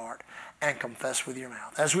in your heart and confess with your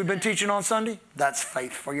mouth. As we've been teaching on Sunday, that's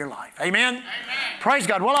faith for your life. Amen? Amen. Praise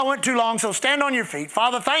God. Well, I went too long, so stand on your feet.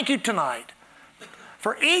 Father, thank you tonight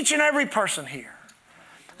for each and every person here.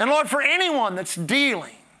 And Lord, for anyone that's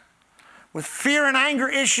dealing with fear and anger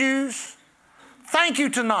issues, thank you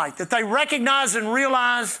tonight that they recognize and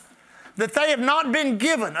realize that they have not been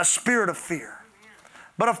given a spirit of fear,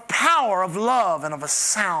 but of power, of love, and of a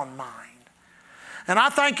sound mind. And I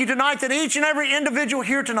thank you tonight that each and every individual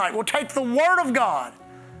here tonight will take the Word of God,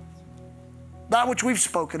 that which we've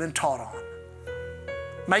spoken and taught on,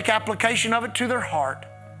 make application of it to their heart,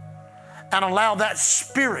 and allow that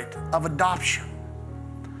spirit of adoption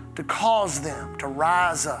to cause them to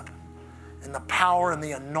rise up in the power and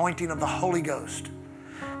the anointing of the Holy Ghost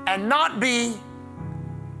and not be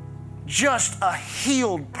just a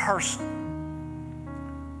healed person,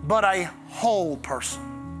 but a whole person.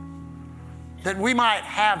 That we might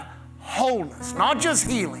have wholeness, not just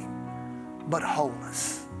healing, but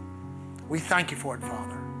wholeness. We thank you for it,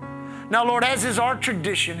 Father. Now, Lord, as is our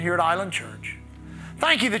tradition here at Island Church,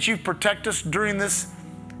 thank you that you protect us during this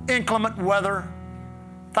inclement weather.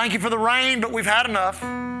 Thank you for the rain, but we've had enough.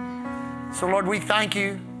 So, Lord, we thank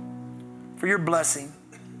you for your blessing.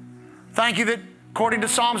 Thank you that, according to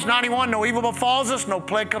Psalms 91, no evil befalls us, no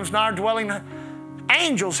plague comes nigh our dwelling.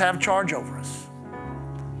 Angels have charge over us.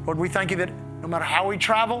 Lord, we thank you that no matter how we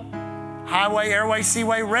travel, highway, airway,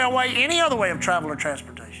 seaway, railway, any other way of travel or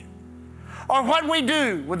transportation, or what we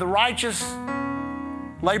do with the righteous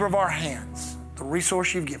labor of our hands, the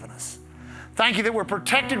resource you've given us. Thank you that we're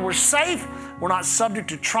protected, we're safe, we're not subject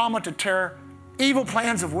to trauma, to terror, evil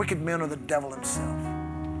plans of wicked men or the devil himself.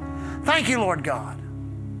 Thank you, Lord God,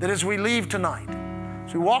 that as we leave tonight,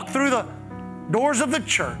 as we walk through the doors of the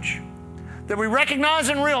church, that we recognize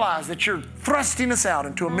and realize that you're thrusting us out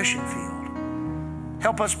into a mission field.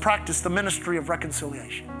 Help us practice the ministry of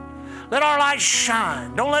reconciliation. Let our light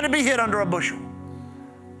shine. Don't let it be hid under a bushel.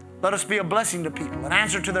 Let us be a blessing to people, an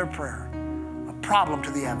answer to their prayer, a problem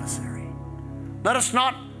to the adversary. Let us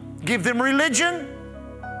not give them religion.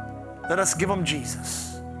 Let us give them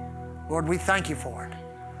Jesus. Lord, we thank you for it.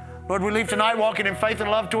 Lord, we leave tonight walking in faith and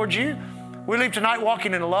love towards you. We leave tonight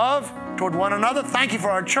walking in love toward one another. Thank you for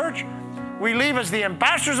our church. We leave as the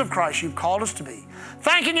ambassadors of Christ you've called us to be.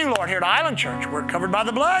 Thanking you, Lord, here at Island Church. We're covered by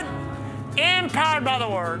the blood, empowered by the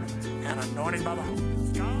Word, and anointed by the Holy Ghost.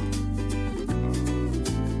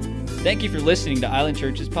 Thank you for listening to Island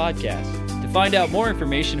Church's podcast. To find out more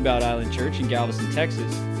information about Island Church in Galveston,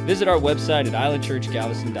 Texas, visit our website at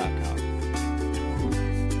islandchurchgalveston.com.